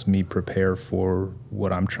helps me prepare for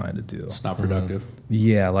what I'm trying to do. It's not productive.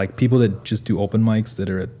 Yeah, like people that just do open mics that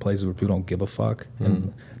are at places where people don't give a fuck,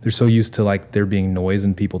 and they're so used to like there being noise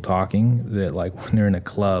and people talking that like when they're in a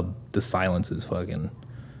club, the silence is fucking.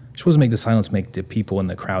 You're supposed to make the silence make the people in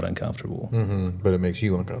the crowd uncomfortable. But it makes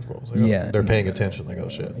you uncomfortable. It's like, Yeah. They're paying attention. Like, oh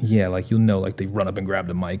shit. Yeah, like you'll know, like they run up and grab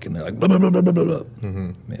the mic and they're like, blah, blah, blah, blah, blah, blah.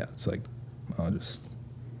 Yeah, it's like, I'll just,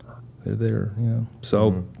 they're there, you know.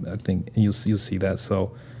 So I think you'll see that.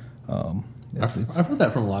 So I've heard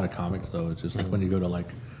that from a lot of comics though. It's just like when you go to like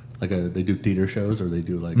they do theater shows, or they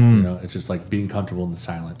do like you know, it's just like being comfortable in the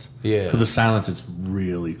silence. Yeah. Because the silence is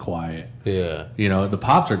really quiet. Yeah. You know, the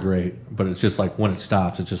pops are great, but it's just like when it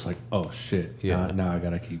stops, it's just like, oh shit. Yeah. Now I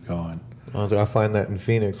gotta keep going. I find that in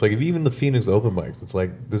Phoenix, like if even the Phoenix open mics, it's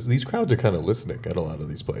like these crowds are kind of listening at a lot of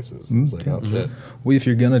these places. It's like, oh shit. Well, if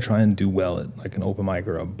you're gonna try and do well at like an open mic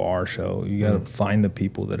or a bar show, you gotta find the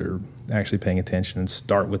people that are actually paying attention and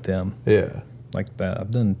start with them. Yeah. Like that,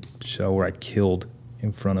 I've done a show where I killed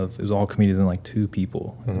in front of, it was all comedians and like 2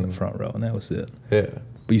 people in the front row, and that was it. Yeah.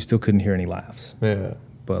 But you still couldn't hear any laughs. Yeah.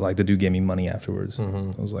 But like the dude gave me money afterwards.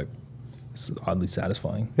 I was like, this is oddly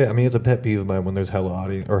satisfying. Yeah, I mean, it's a pet peeve of mine when there's hella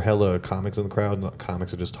audience or hella comics in the crowd. Not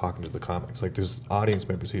comics are just talking to the comics. Like there's audience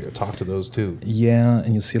members here. Talk to those too. Yeah,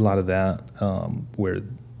 and you'll see a lot of that where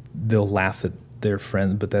they'll laugh at their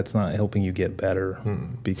friends, but that's not helping you get better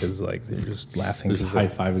because like they're just laughing. Just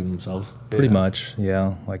high-fiving themselves. Pretty much,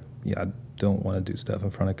 yeah. Like, yeah, I don't want to do stuff in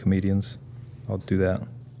front of comedians. I'll do that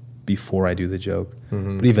before I do the joke.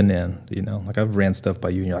 But even then, you know, like I've ran stuff by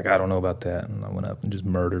you and you're like, I don't know about that. And I went up and just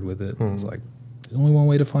murdered with it. It's like, there's only one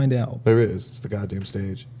way to find out. There is. It's the goddamn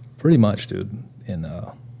stage. Pretty much, dude. And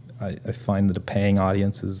I find that a paying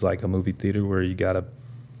audience is like a movie theater where you got to,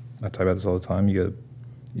 I talk about this all the time, you got to,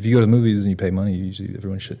 if you go to the movies and you pay money, usually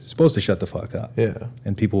everyone's supposed to shut the fuck up. Yeah.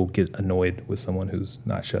 And people get annoyed with someone who's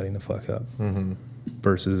not shutting the fuck up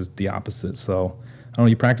versus the opposite. So, I don't know,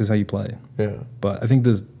 you practice how you play. Yeah. But I think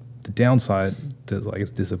the downside that like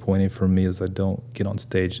it's disappointing for me is I don't get on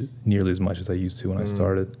stage nearly as much as I used to when I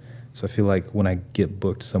started. So I feel like when I get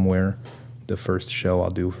booked somewhere, the first show I'll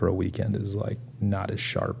do for a weekend is like not as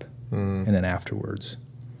sharp. And then afterwards,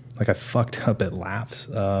 like I fucked up at Laughs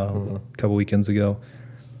a couple weekends ago.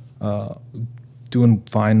 Doing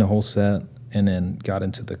fine the whole set, and then got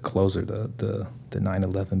into the closer, the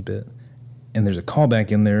 9/11 bit, and there's a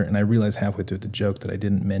callback in there, and I realized halfway through the joke that I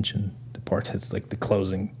didn't mention the part that's like the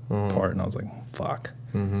closing part, and I was like, fuck.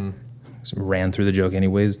 So ran through the joke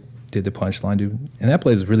anyways, did the punchline, dude, and that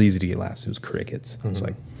place is really easy to get laughs. It was crickets. I was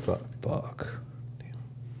like, fuck.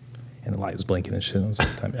 And the light was blinking and shit. I was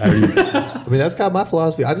like, I mean, that's kind of my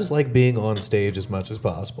philosophy. I just like being on stage as much as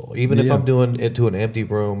possible. Even if I'm doing it to an empty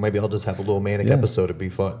room, maybe I'll just have a little manic episode. It'd be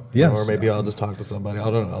fun. Yes. Or maybe I'll just talk to somebody. I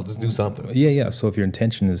don't know. I'll just do something. Yeah. So if your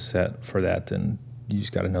intention is set for that, then you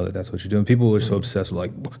just got to know that that's what you're doing. People are so obsessed with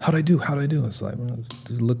like, how'd I do? It's like, well,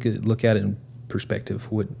 look at it in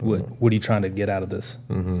perspective. What are you trying to get out of this?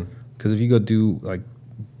 Because if you go do like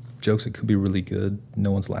jokes that could be really good,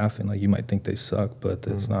 no one's laughing. Like you might think they suck, but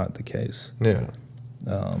that's not the case. Yeah.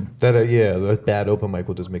 The bad open mic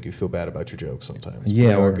will just make you feel bad about your jokes sometimes.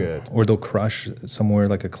 Yeah, or good. Or they'll crush somewhere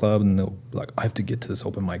like a club, and they'll be like, I have to get to this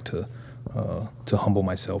open mic to humble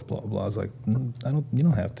myself. Blah blah blah. I was like, you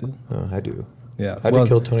don't have to. I do. Yeah, I did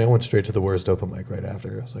kill Tony. I went straight to the worst open mic right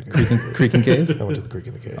after. I was like, Creek and Cave? I went to the Creek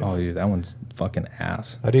and the Cave. Oh, dude, that one's fucking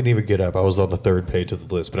ass. I didn't even get up. I was on the 3rd page of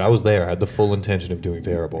the list, but I was there. I had the full intention of doing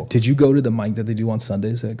terrible. Did you go to the mic that they do on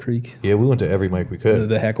Sundays at Creek? Yeah, we went to every mic we could.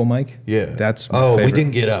 The heckle mic? Yeah. That's my favorite. We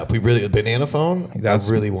didn't get up. We really, Banana Phone? I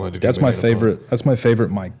really wanted to do That's my Banana Phone. favorite. That's my favorite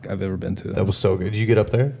mic I've ever been to. That was so good. Did you get up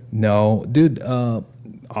there? No. Dude,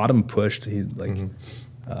 Autumn pushed. He like...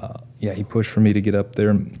 he pushed for me to get up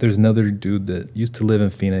there. There's another dude that used to live in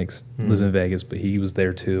Phoenix, lives in Vegas, but he was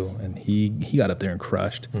there too, and he got up there and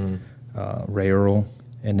crushed. Ray Earl,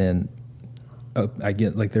 and then I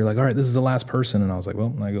get like they're like, all right, this is the last person, and I was like, well,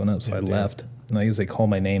 I'm not going up, so I left. And I guess they called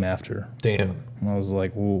my name after. Damn. And I was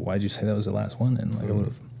like, well, why'd you say that was the last one? And like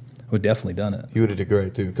I would definitely done it. You would have did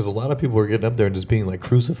great too, because a lot of people were getting up there and just being like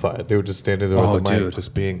crucified. They were just standing there with the mic,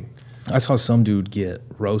 just being. I saw some dude get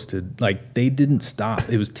roasted. Like, they didn't stop.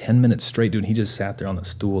 It was 10 minutes straight, dude. And he just sat there on the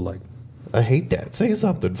stool like... I hate that. Say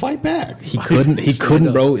something. Fight back. He couldn't,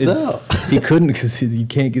 bro. He couldn't because you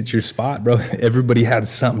can't get your spot, bro. Everybody had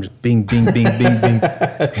something. Just bing, bing, bing, bing, bing.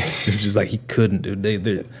 It was just like, he couldn't, dude.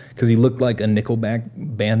 Because he looked like a Nickelback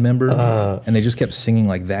band member. And they just kept singing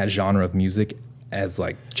like that genre of music as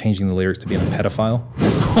like changing the lyrics to being a pedophile.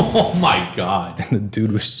 Oh my god! And the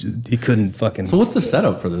dude he couldn't fucking. So what's the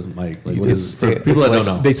setup for this mic? Like, for people that don't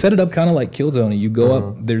know, they set it up kind of like Killzone. You go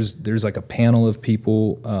up. There's like a panel of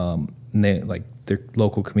people, and they're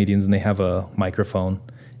local comedians, and they have a microphone.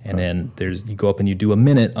 And then you go up and you do a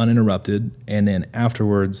minute uninterrupted, and then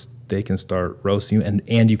afterwards they can start roasting you,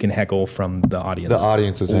 and you can heckle from the audience. The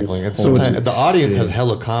audience is heckling. And so the audience has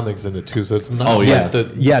hella comics in it too, so it's not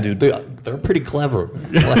dude. They're pretty clever.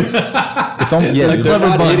 It's almost, they're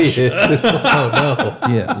not idiots. It's oh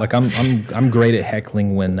no. Yeah, like I'm great at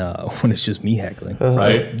heckling when it's just me heckling.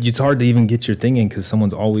 Right. It's hard to even get your thing in because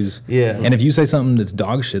someone's always And if you say something that's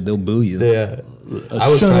dog shit, they'll boo you. Yeah. I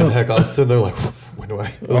was trying to heckle. I was sitting there like, when do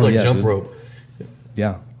I? It was jump rope.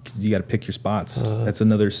 Yeah. you got to pick your spots. That's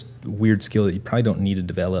another weird skill that you probably don't need to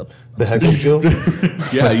develop. The heckle skill?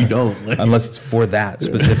 Yeah, you don't. Like, Unless it's for that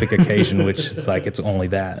specific occasion, which is like it's only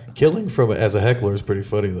that. Killing from as a heckler is pretty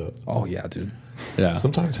funny, though. Oh, yeah, dude. yeah.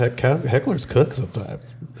 Sometimes hecklers cook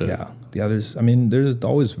sometimes. Yeah.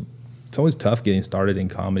 It's always tough getting started in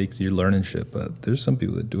comedy because you're learning shit, but there's some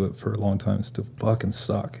people that do it for a long time and still fucking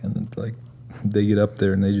suck. And like, they get up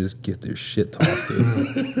there and they just get their shit tossed to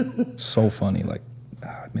them. So funny. Like,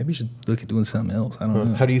 maybe you should look at doing something else. I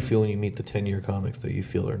don't know. How do you feel when you meet the 10-year comics that you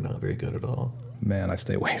feel are not very good at all? Man, I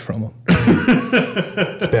stay away from them.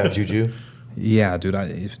 It's bad juju. Yeah, dude.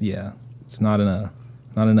 It's not in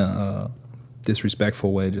a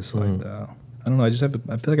disrespectful way. Just like I don't know. I feel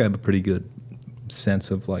like I have a pretty good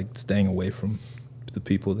sense of like staying away from the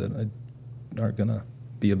people that aren't gonna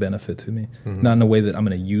be a benefit to me. Not in a way that I'm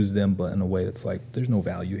gonna use them, but in a way that's like there's no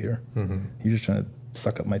value here. You're just trying to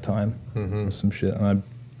suck up my time with some shit, and I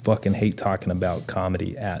fucking hate talking about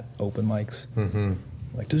comedy at open mics.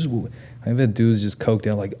 Like this is what I've had dudes just coked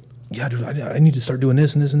out like, yeah, dude, I need to start doing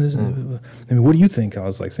this and this and this. I mean, what do you think? I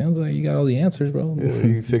was like, sounds like you got all the answers, bro. Yeah,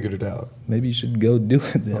 you figured it out. Maybe you should go do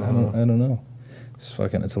it then. I don't know.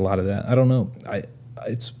 It's a lot of that. I don't know.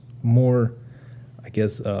 It's more, I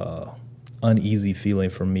guess, uneasy feeling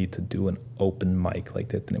for me to do an open mic like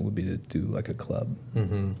that than it would be to do like a club.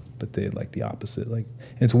 But they like the opposite. Like,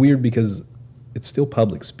 and it's weird because it's still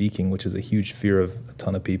public speaking, which is a huge fear of a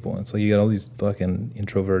ton of people. And it's like you got all these fucking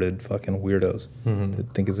introverted fucking weirdos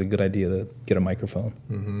that think it's a good idea to get a microphone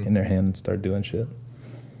in their hand and start doing shit.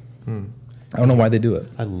 I don't know why they do it.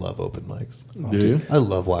 I love open mics. Do you? I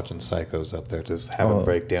love watching psychos up there just having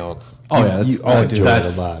breakdowns. Oh yeah, I enjoy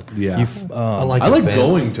it a lot. Yeah. I like events.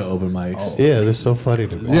 going to open mics. Yeah, they're so funny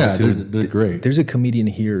to me. Yeah, they're great. There's a comedian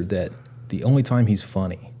here that the only time he's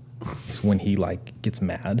funny is when he like gets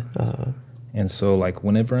mad. And so like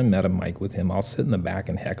whenever I'm at a mic with him, I'll sit in the back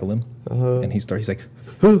and heckle him. And he's like,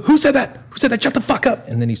 who said that? Who said that? Shut the fuck up.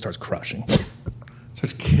 And then he starts crushing.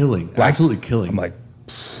 Starts killing. Absolutely killing. I'm like,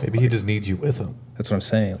 maybe he just needs you with him. that's what I'm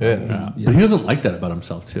saying. Yeah. But he doesn't like that about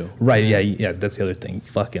himself too. Right, yeah, that's the other thing.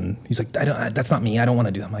 Fucking, he's like, that's not me. I don't want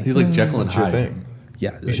to do that. I'm like, He's like Jekyll and It's your Hyde. thing.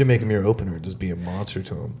 yeah. You should make him your opener and just be a monster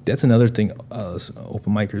to him. That's another thing.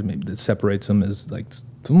 Open micers maybe that separates them is like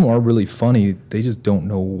some of them are really funny. They just don't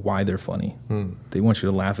know why they're funny. They want you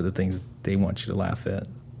to laugh at the things they want you to laugh at,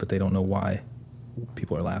 but they don't know why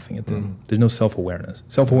people are laughing at them. There's no self-awareness.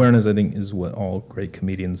 Self-awareness, I think, is what all great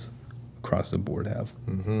comedians across the board have.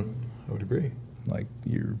 I would agree. Like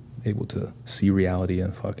you're able to see reality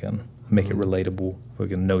and fucking make it relatable.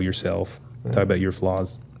 Fucking know yourself. Talk about your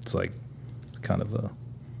flaws. It's like kind of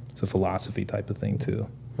it's a philosophy type of thing too.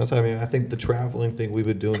 That's what I mean. I think the traveling thing we've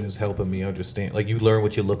been doing is helping me understand. Like you learn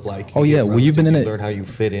what you look like. Oh, you yeah. get Well, you've been in you it. learn how you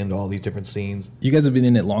fit into all these different scenes. You guys have been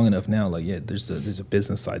in it long enough now. Like, yeah, there's a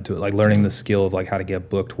business side to it. Like learning the skill of like how to get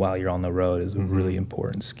booked while you're on the road is a really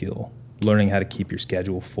important skill. Learning how to keep your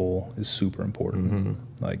schedule full is super important.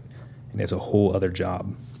 Like, and it's a whole other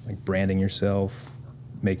job. Like branding yourself,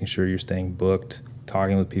 making sure you're staying booked,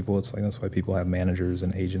 talking with people. It's like that's why people have managers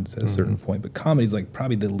and agents at a certain point. But comedy's like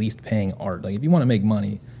probably the least paying art. Like if you want to make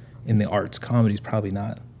money in the arts, comedy's probably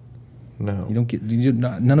not. No. You don't get.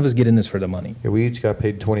 None of us get in this for the money. Yeah, we each got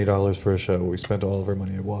paid $20 for a show. We spent all of our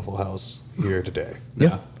money at Waffle House here today.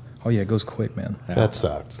 Yeah. Oh yeah, it goes quick, man. That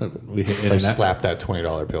sucked. We hit So I slapped that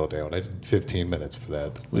 $20 bill down. I did 15 minutes for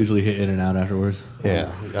that. We usually hit in and out afterwards.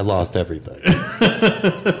 Yeah, I lost everything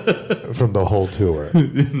from the whole tour.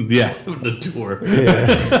 Yeah, the tour.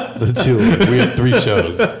 Yeah, the tour. We had 3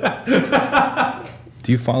 shows.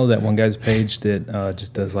 Do you follow that one guy's page that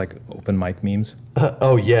just does like open mic memes?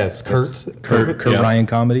 Oh yes, Kurt Kurt yeah. Ryan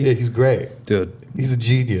comedy, Yeah, he's great. dude. He's a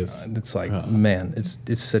genius. It's like man,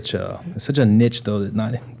 it's such a niche though that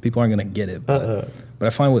not people aren't gonna get it. But I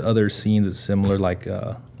find with other scenes it's similar, like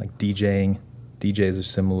DJing. DJs are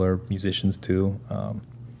similar, musicians too.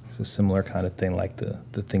 It's a similar kind of thing, like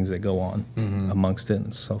the things that go on amongst it. And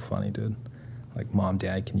it's so funny, dude. Like, Mom,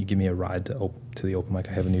 Dad, can you give me a ride to the open mic?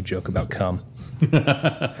 I have a new joke about cum.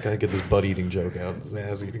 Gotta get this butt eating joke out. This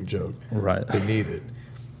ass eating joke. Right. They need it.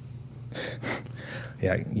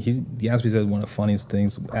 Yeah, Gatsby said one of the funniest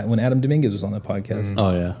things when Adam Dominguez was on that podcast.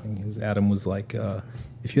 Oh yeah. Adam was like,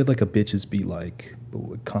 if you had like a bitches be like, but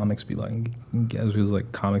what comics be like? And Gatsby was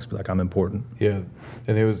like, comics be like, I'm important. Yeah,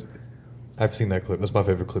 and it was. I've seen that clip. That's my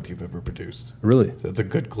favorite clip you've ever produced. Really? That's a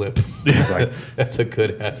good clip. Like, That's a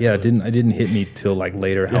good ass. yeah, clip. it didn't hit me till like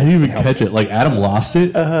later. I didn't even catch it. Like Adam lost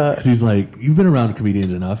it because he's like, "You've been around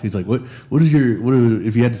comedians enough." He's like, "What if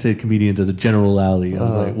you had to say comedians as a generality?" I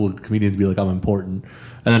was like, "Well, comedians be like, I'm important."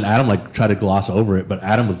 And then Adam like tried to gloss over it, but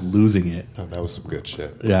Adam was losing it. Oh, that was some good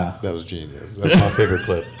shit. Yeah. That was genius. That's my favorite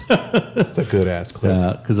clip. It's a good ass clip.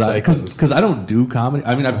 Yeah, because I don't do comedy.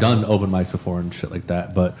 I mean, I've done open mics before and shit like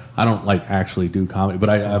that, but I don't like actually do comedy. But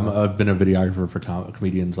I've been a videographer for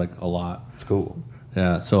comedians like a lot. It's cool.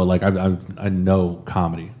 Yeah, so like I know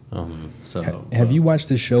comedy. So Have you watched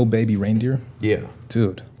this show, Baby Reindeer? Yeah.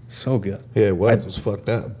 Dude, so good. Yeah, it was. It was fucked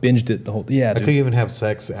up. Binged it the whole. Yeah, I dude. couldn't even have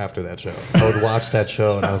sex after that show. I would watch that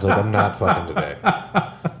show and I was like, I'm not fucking today.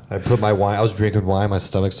 I put my wine. I was drinking wine. My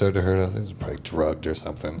stomach started to hurt. I was probably drugged or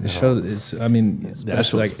something. The show is. I mean,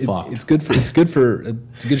 especially show's fucked. it's good for.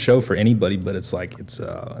 It's a good show for anybody. But it's like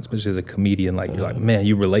especially as a comedian, like you're like, man,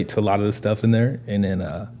 you relate to a lot of the stuff in there, and then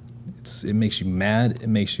it makes you mad. It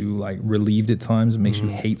makes you like relieved at times. It makes you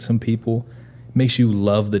hate some people. It makes you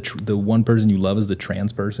love the one person you love is the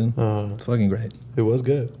trans person. It's fucking great. It was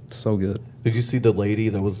good. It's so good. Did you see the lady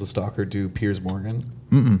that was the stalker do Piers Morgan?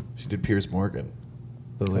 Mm-mm. She did Piers Morgan.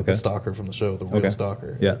 The stalker from the show, the real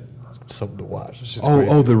stalker. Yeah. It's something to watch. It's just crazy.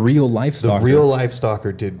 Oh, the real life stalker. The real life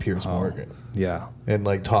stalker did Piers Morgan. Yeah. And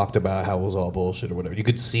like talked about how it was all bullshit or whatever. You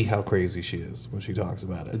could see how crazy she is when she talks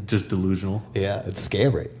about it. just delusional. Yeah, it's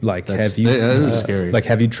scary. Like, That is scary. Like,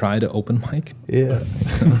 have you tried an open mic? Yeah.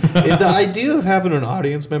 The idea of having an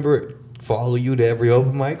audience member follow you to every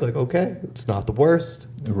open mic, like, okay, it's not the worst.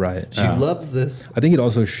 Right. She loves this. I think it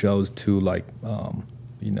also shows too, like,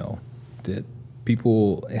 that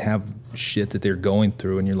people have shit that they're going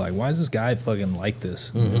through, and you're like, why is this guy fucking like this?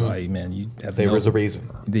 And you're like, man, you have There was a reason.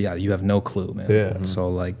 Yeah, you have no clue, man. Yeah. So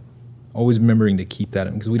like, always remembering to keep that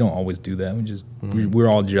in, because we don't always do that. We just we're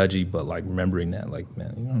all judgy, but like remembering that, like,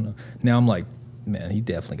 man, you don't know. Now I'm like, man, he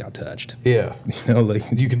definitely got touched. Yeah. You know, like,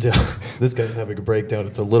 You can tell this guy's having a breakdown.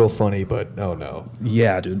 It's a little funny, but oh no.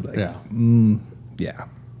 yeah, dude. Like, Yeah. yeah.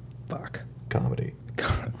 Fuck. Comedy.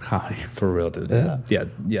 Comedy. For real, dude. Yeah. Yeah.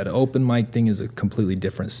 The open mic thing is a completely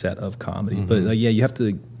different set of comedy, but like, yeah, you have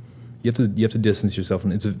to distance yourself,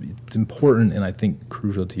 and it's important, and I think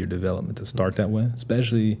crucial to your development to start that way,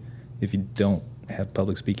 especially if you don't have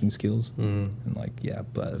public speaking skills. And like, yeah,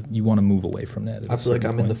 but you want to move away from that. I feel like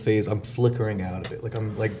I'm in the phase, I'm flickering out of it. Like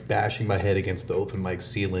I'm like bashing my head against the open mic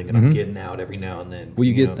ceiling, and I'm getting out every now and then. Well,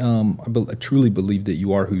 you get. know? I truly believe that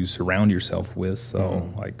you are who you surround yourself with.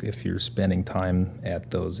 So, like, if you're spending time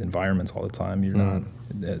at those environments all the time, you're not.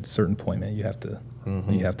 At a certain point, man, you have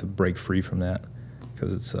to break free from that,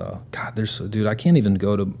 because it's God. Dude, I can't even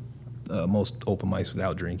go to most open mics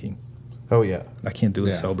without drinking. Oh yeah. I can't do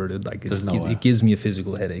it Yeah. sober, dude. Like, There's no way. it gives me a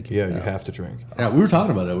physical headache. Yeah, you have to drink. Yeah, we were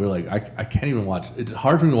talking about that. We were like, I can't even watch. It's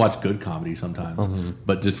hard for me to watch good comedy sometimes,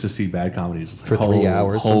 but just to see bad comedy is just like, For 3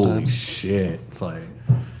 hours Holy sometimes. shit! It's like,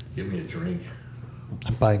 give me a drink.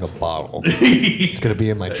 I'm buying a bottle. It's gonna be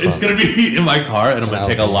in my trunk. It's gonna be in my car, and I'm gonna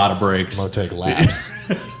take a lot of breaks. I'm gonna take laps.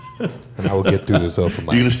 And I will get through this open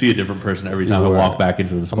mic. You're gonna see a different person every time I You are. walk back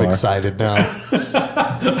into this I'm bar. excited now.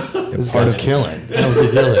 This guy's killing. How's he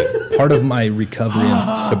killing? Part of my recovery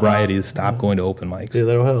and sobriety is stop going to open mics. Yeah,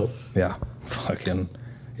 that'll help. Yeah, fucking,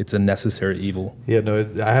 it's a necessary evil. Yeah, no,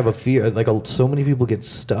 I have a fear. Like, so many people get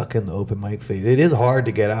stuck in the open mic phase. It is hard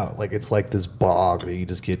to get out. Like, it's like this bog that you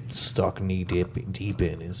just get stuck knee deep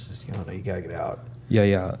in. It's just, you gotta get out.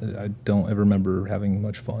 Yeah. I don't ever remember having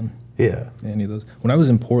much fun. Yeah. Any of those. When I was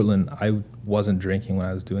in Portland, I wasn't drinking when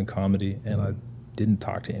I was doing comedy, and I didn't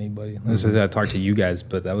talk to anybody. This is I talked to you guys,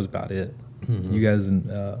 but that was about it. You guys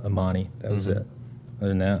and Amani, that was it. Other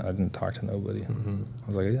than that, I didn't talk to nobody. I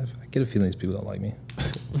was like, yeah, I get a feeling these people don't like me.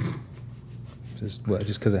 just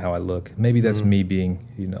because of how I look. Maybe that's me being,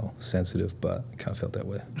 sensitive, but I kind of felt that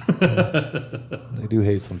way. They do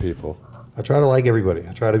hate some people. I try to like everybody.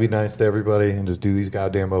 I try to be nice to everybody and just do these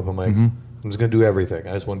goddamn open mics. I'm just going to do everything.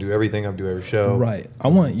 I just want to do everything. I'm do every show. Right. I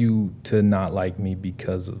want you to not like me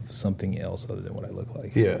because of something else other than what I look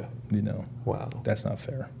like. Yeah. Wow. That's not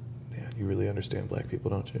fair. Yeah, you really understand black people,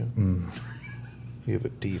 don't you? You have a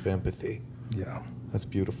deep empathy. Yeah. That's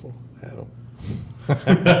beautiful, Adam.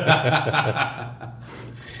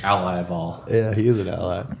 Ally of all. Yeah, he is an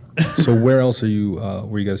ally. So where else are you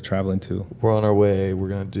guys traveling to? We're on our way. We're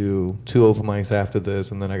going to do 2 open mics after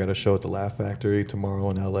this, and then I got a show at the Laugh Factory tomorrow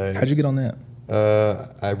in L.A. How'd you get on that?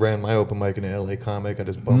 I ran my open mic in an LA comic. I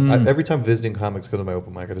just bump. Every time visiting comics go to my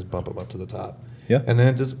open mic, I just bump him up to the top. Yeah. And then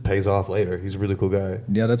it just pays off later. He's a really cool guy.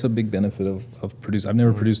 Yeah, that's a big benefit of producing. I've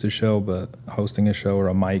never produced a show, but hosting a show or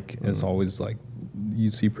a mic is always like, you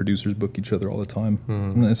see producers book each other all the time.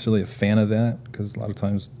 I'm not necessarily a fan of that, because a lot of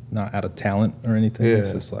times not out of talent or anything. Yeah.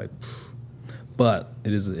 It's just like, but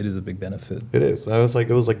it is a big benefit. It is. It was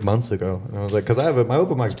like months ago, and I was like, because my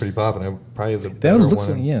open mic's pretty popping. I probably have the That better looks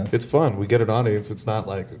one. like, yeah. It's fun. We get an audience. It's not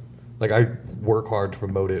like Like I work hard to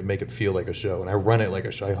promote it and make it feel like a show, and I run it like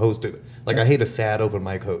a show. I host it. Like I hate a sad open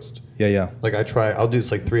mic host. Yeah. Like I'll do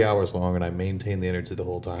this like 3 hours long, and I maintain the energy the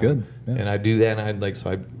whole time. Good. Yeah. And I do that, and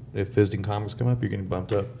if visiting comics come up, you're getting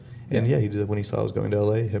bumped up. And yeah, he did when he saw I was going to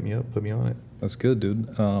LA, hit me up, put me on it. That's good, dude.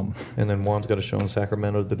 And then Juan's got a show in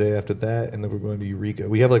Sacramento the day after that, and then we're going to Eureka.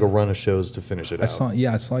 We have like a run of shows to finish it out.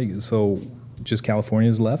 I saw you. So just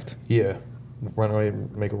California's left? Yeah. Run away,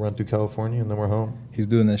 make a run through California, and then we're home. He's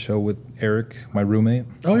doing this show with Eric, my roommate.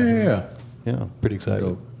 Oh, yeah. Yeah, pretty excited.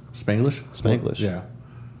 Dope. Spanglish? Spanglish. Yeah.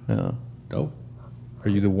 Yeah. Dope. Are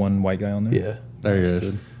you the one white guy on there? Yeah. There he Nice, is.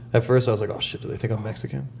 dude. At first, I was like, oh, shit, do they think I'm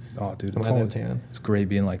Mexican? Oh, dude. Am I that tan? It's great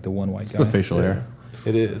being like the one white It's guy. the facial hair.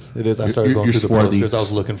 It is. It is. I started You're- going you're through the swarthy. posters. I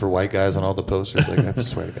was looking for white guys on all the posters. Like, I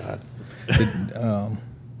swear to God.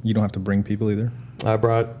 You don't have to bring people either? I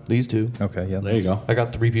brought these two. Okay, yeah. There you go. I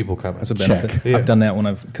got 3 people coming. That's a benefit. Check. Yeah. I've done that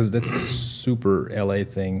when because that's a super LA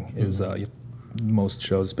thing is most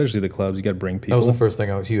shows, especially the clubs, you got to bring people. That was the first thing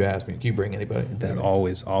you asked me. Do you bring anybody? That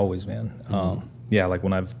always, man. Yeah, like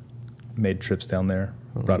when I've made trips down there,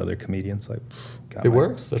 brought other comedians, like got It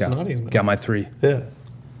works. That's an audience. Got my 3. Yeah.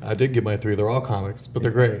 I did get my 3. They're all comics, but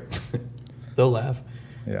they're great. They'll laugh.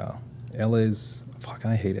 Yeah, LA's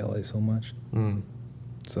I hate LA so much.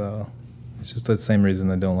 So it's just the same reason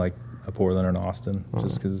I don't like a Portland or an Austin,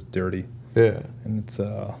 just because it's dirty. Yeah. And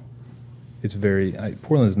it's very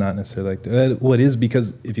Portland's not necessarily like well, it is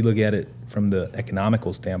because if you look at it from the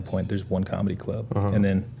economical standpoint, there's one comedy club, and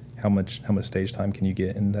then how much stage time can you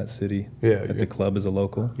get in that city? Yeah, at the club as a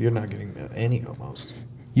local, You're not getting any almost.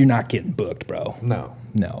 you're not getting booked, bro. No.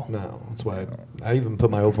 No. That's why I even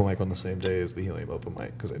put my open mic on the same day as the Helium open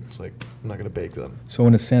mic because it's like I'm not gonna bake them. So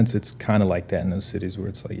in a sense, it's kind of like that in those cities where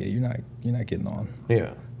it's like, yeah, you're not getting on.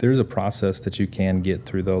 Yeah. There's a process that you can get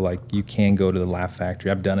through though. Like you can go to the Laugh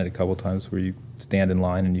Factory. I've done it a couple times where you stand in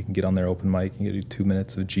line and you can get on their open mic and you do 2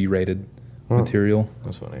 minutes of G-rated material.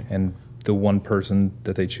 That's funny. And the one person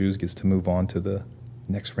that they choose gets to move on to the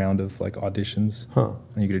next round of like auditions. Huh.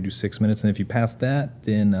 And you get to do 6 minutes, and if you pass that,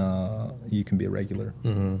 then you can be a regular.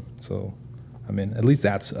 So, I mean, at least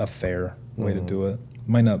that's a fair way to do it.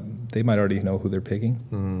 They might already know who they're picking,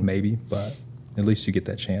 maybe, but at least you get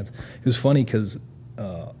that chance. It was funny because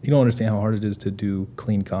you don't understand how hard it is to do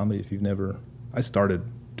clean comedy if you've never. I started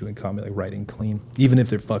doing comedy like writing clean, even if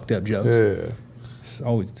they're fucked up jokes. Yeah. It's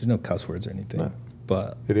always there's no cuss words or anything, No.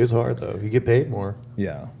 but It is hard though. You get paid more.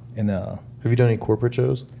 yeah. And Have you done any corporate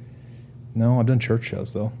shows? no, I've done church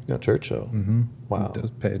shows though. No, church show. Mm-hmm. Wow. Those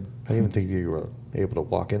paid. I didn't even think you were able to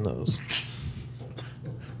walk in those.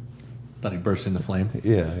 Thought he burst into flame.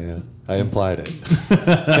 Yeah. I implied it.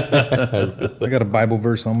 I got a Bible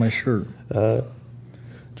verse on my shirt.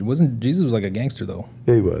 Wasn't Jesus was like a gangster though?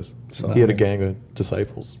 Yeah, he was. So, He had I a mean- gang of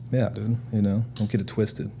disciples. Yeah, dude. Don't get it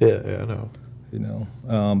twisted. Yeah, I know.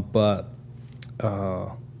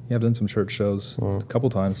 Yeah, I've done some church shows a couple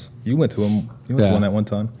times. You went to them. You went to Yeah. one that one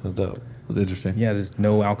time. That's dope. It was interesting. Yeah, there's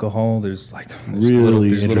no alcohol. There's like Really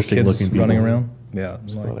there's little interesting kids looking people. running around. Yeah,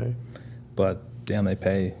 It's like, funny. but damn, they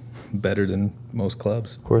pay better than most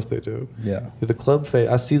clubs. Of course they do. Yeah. The club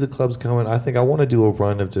I see the clubs coming. I think I want to do a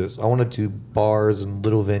run of I want to do bars and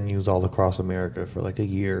little venues all across America for like a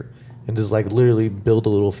year. And just like literally build a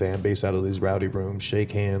little fan base out of these rowdy rooms,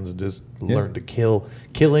 shake hands, and just learn to kill.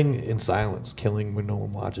 Killing in silence, killing when no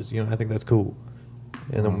one watches. I think that's cool.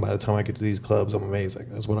 And then by the time I get to these clubs, I'm amazing.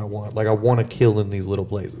 That's what I want. Like I want to kill in these little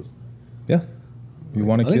places. Yeah. You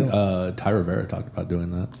want I to think kill? Ty Rivera talked about doing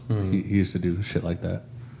that. He used to do shit like that.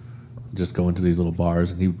 Just go into these little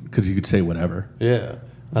bars, and because he could say whatever. Yeah.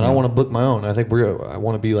 And I want to book my own. I think I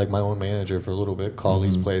want to be like my own manager for a little bit. Call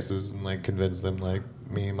these places and like convince them like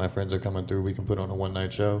me and my friends are coming through. We can put on a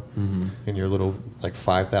one-night show in your little like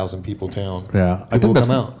 5,000 people town. Yeah, I People think will that's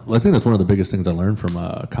come out. I think that's one of the biggest things I learned from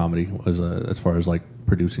comedy was as far as like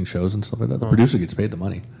producing shows and stuff like that. The producer gets paid the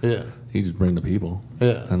money. Yeah. You just bring the people.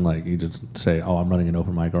 Yeah. And like you just say, oh, I'm running an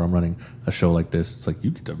open mic or I'm running a show like this. It's like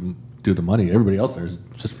you get to do the money. Everybody else there is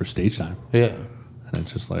just for stage time. Yeah. And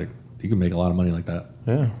it's just like you can make a lot of money like that.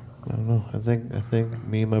 Yeah. I don't know. I think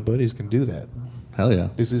me and my buddies can do that. Hell yeah.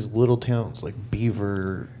 These little towns like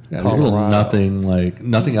Beaver, Yeah, there's really Colorado.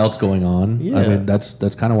 nothing else going on. I Yeah. mean, that's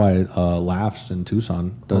kind of why Laughs in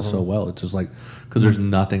Tucson does so well. It's just like because there's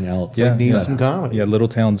nothing else. Yeah, Need yeah. some comedy. Yeah, little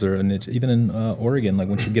towns are a niche. Even in Oregon, like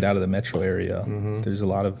once you get out of the metro area, there's a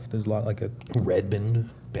lot like a Redmond,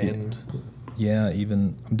 Bend. yeah.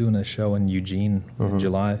 Even I'm doing a show in Eugene in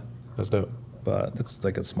July, That's dope. but it's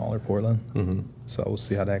like a smaller Portland. So we'll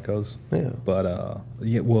see how that goes. Yeah. But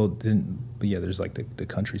there's like the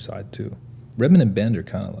countryside too. Redmond and Bend are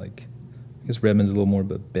kind of like, I guess Redmond's a little more,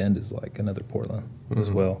 but Bend is like another Portland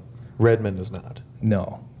as well. Redmond is not.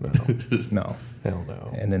 No, No. no. Hell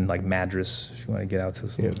no. And then like Madras, if you want to get out to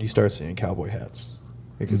some. Yeah, you start seeing cowboy hats.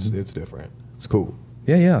 Like it's different. It's cool.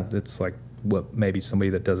 Yeah. It's like what maybe somebody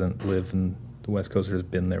that doesn't live in the West Coast or has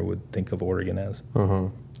been there would think of Oregon as.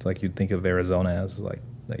 It's like you'd think of Arizona as like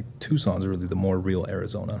Tucson's really the more real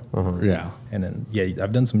Arizona. Yeah. And then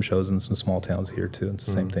I've done some shows in some small towns here too. It's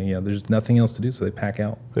the same thing. Yeah, there's nothing else to do, so they pack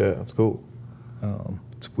out. Yeah, it's cool.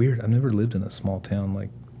 It's weird. I've never lived in a small town. Like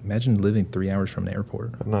imagine living 3 hours from an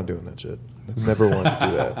airport. I'm not doing that shit. Never wanted to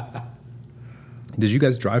do that. Did you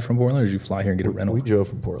guys drive from Portland, or did you fly here and get a rental? We drove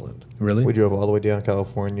from Portland. Really? We drove all the way down to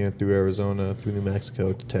California, through Arizona, through New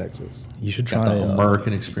Mexico to Texas. You should Got try the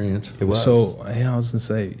American experience. It was. So yeah, I was gonna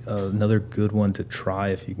say another good one to try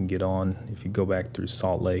if you can get on. If you go back through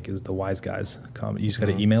Salt Lake, is the Wise Guys comedy. You just got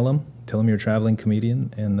to email them, tell them you're a traveling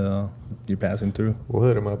comedian, and you're passing through. We'll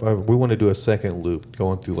hit them up. We want to do a second loop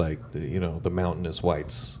going through like the mountainous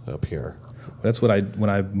whites up here. That's what when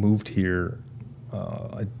I moved here,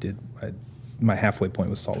 my halfway point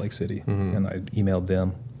was Salt Lake City, and I emailed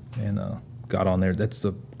them and got on there. That's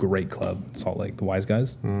a great club, Salt Lake. The Wise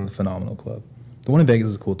Guys, phenomenal club. The one in Vegas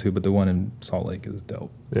is cool too, but the one in Salt Lake is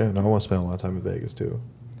dope. Yeah, and I want to spend a lot of time in Vegas too.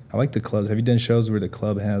 I like the clubs. Have you done shows where the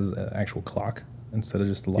club has an actual clock instead of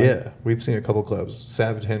just a light? Yeah, we've seen a couple clubs.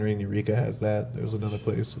 Savage Henry in Eureka has that. There's another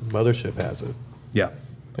place. Mothership has it. Yeah,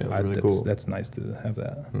 Yeah, it's really cool. That's nice to have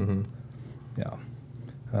that. Yeah.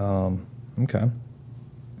 Okay.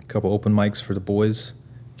 A couple open mics for the boys.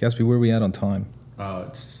 Gatsby, where are we at on time?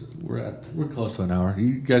 We're close to an hour.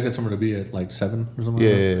 You guys got somewhere to be at like 7 or something? Yeah,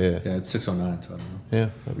 like yeah, that? yeah. Yeah, it's 6:09, so I don't know. Yeah,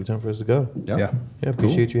 that'd be time for us to go. Yeah. Yeah,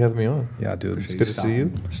 appreciate you having me on. Yeah, dude. Appreciate good to see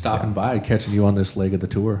you. Stopping by, catching you on this leg of the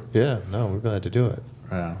tour. Yeah, no, we're glad to do it.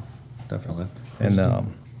 Yeah, definitely. And I'll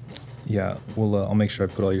make sure I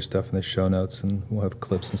put all your stuff in the show notes, and we'll have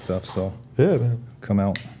clips and stuff. So Yeah, man. come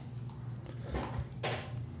out.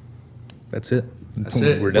 That's it. That's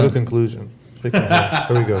it. We're What a done. conclusion. Here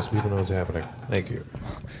we go, so people know what's happening. Thank you.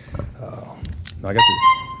 No, I got this.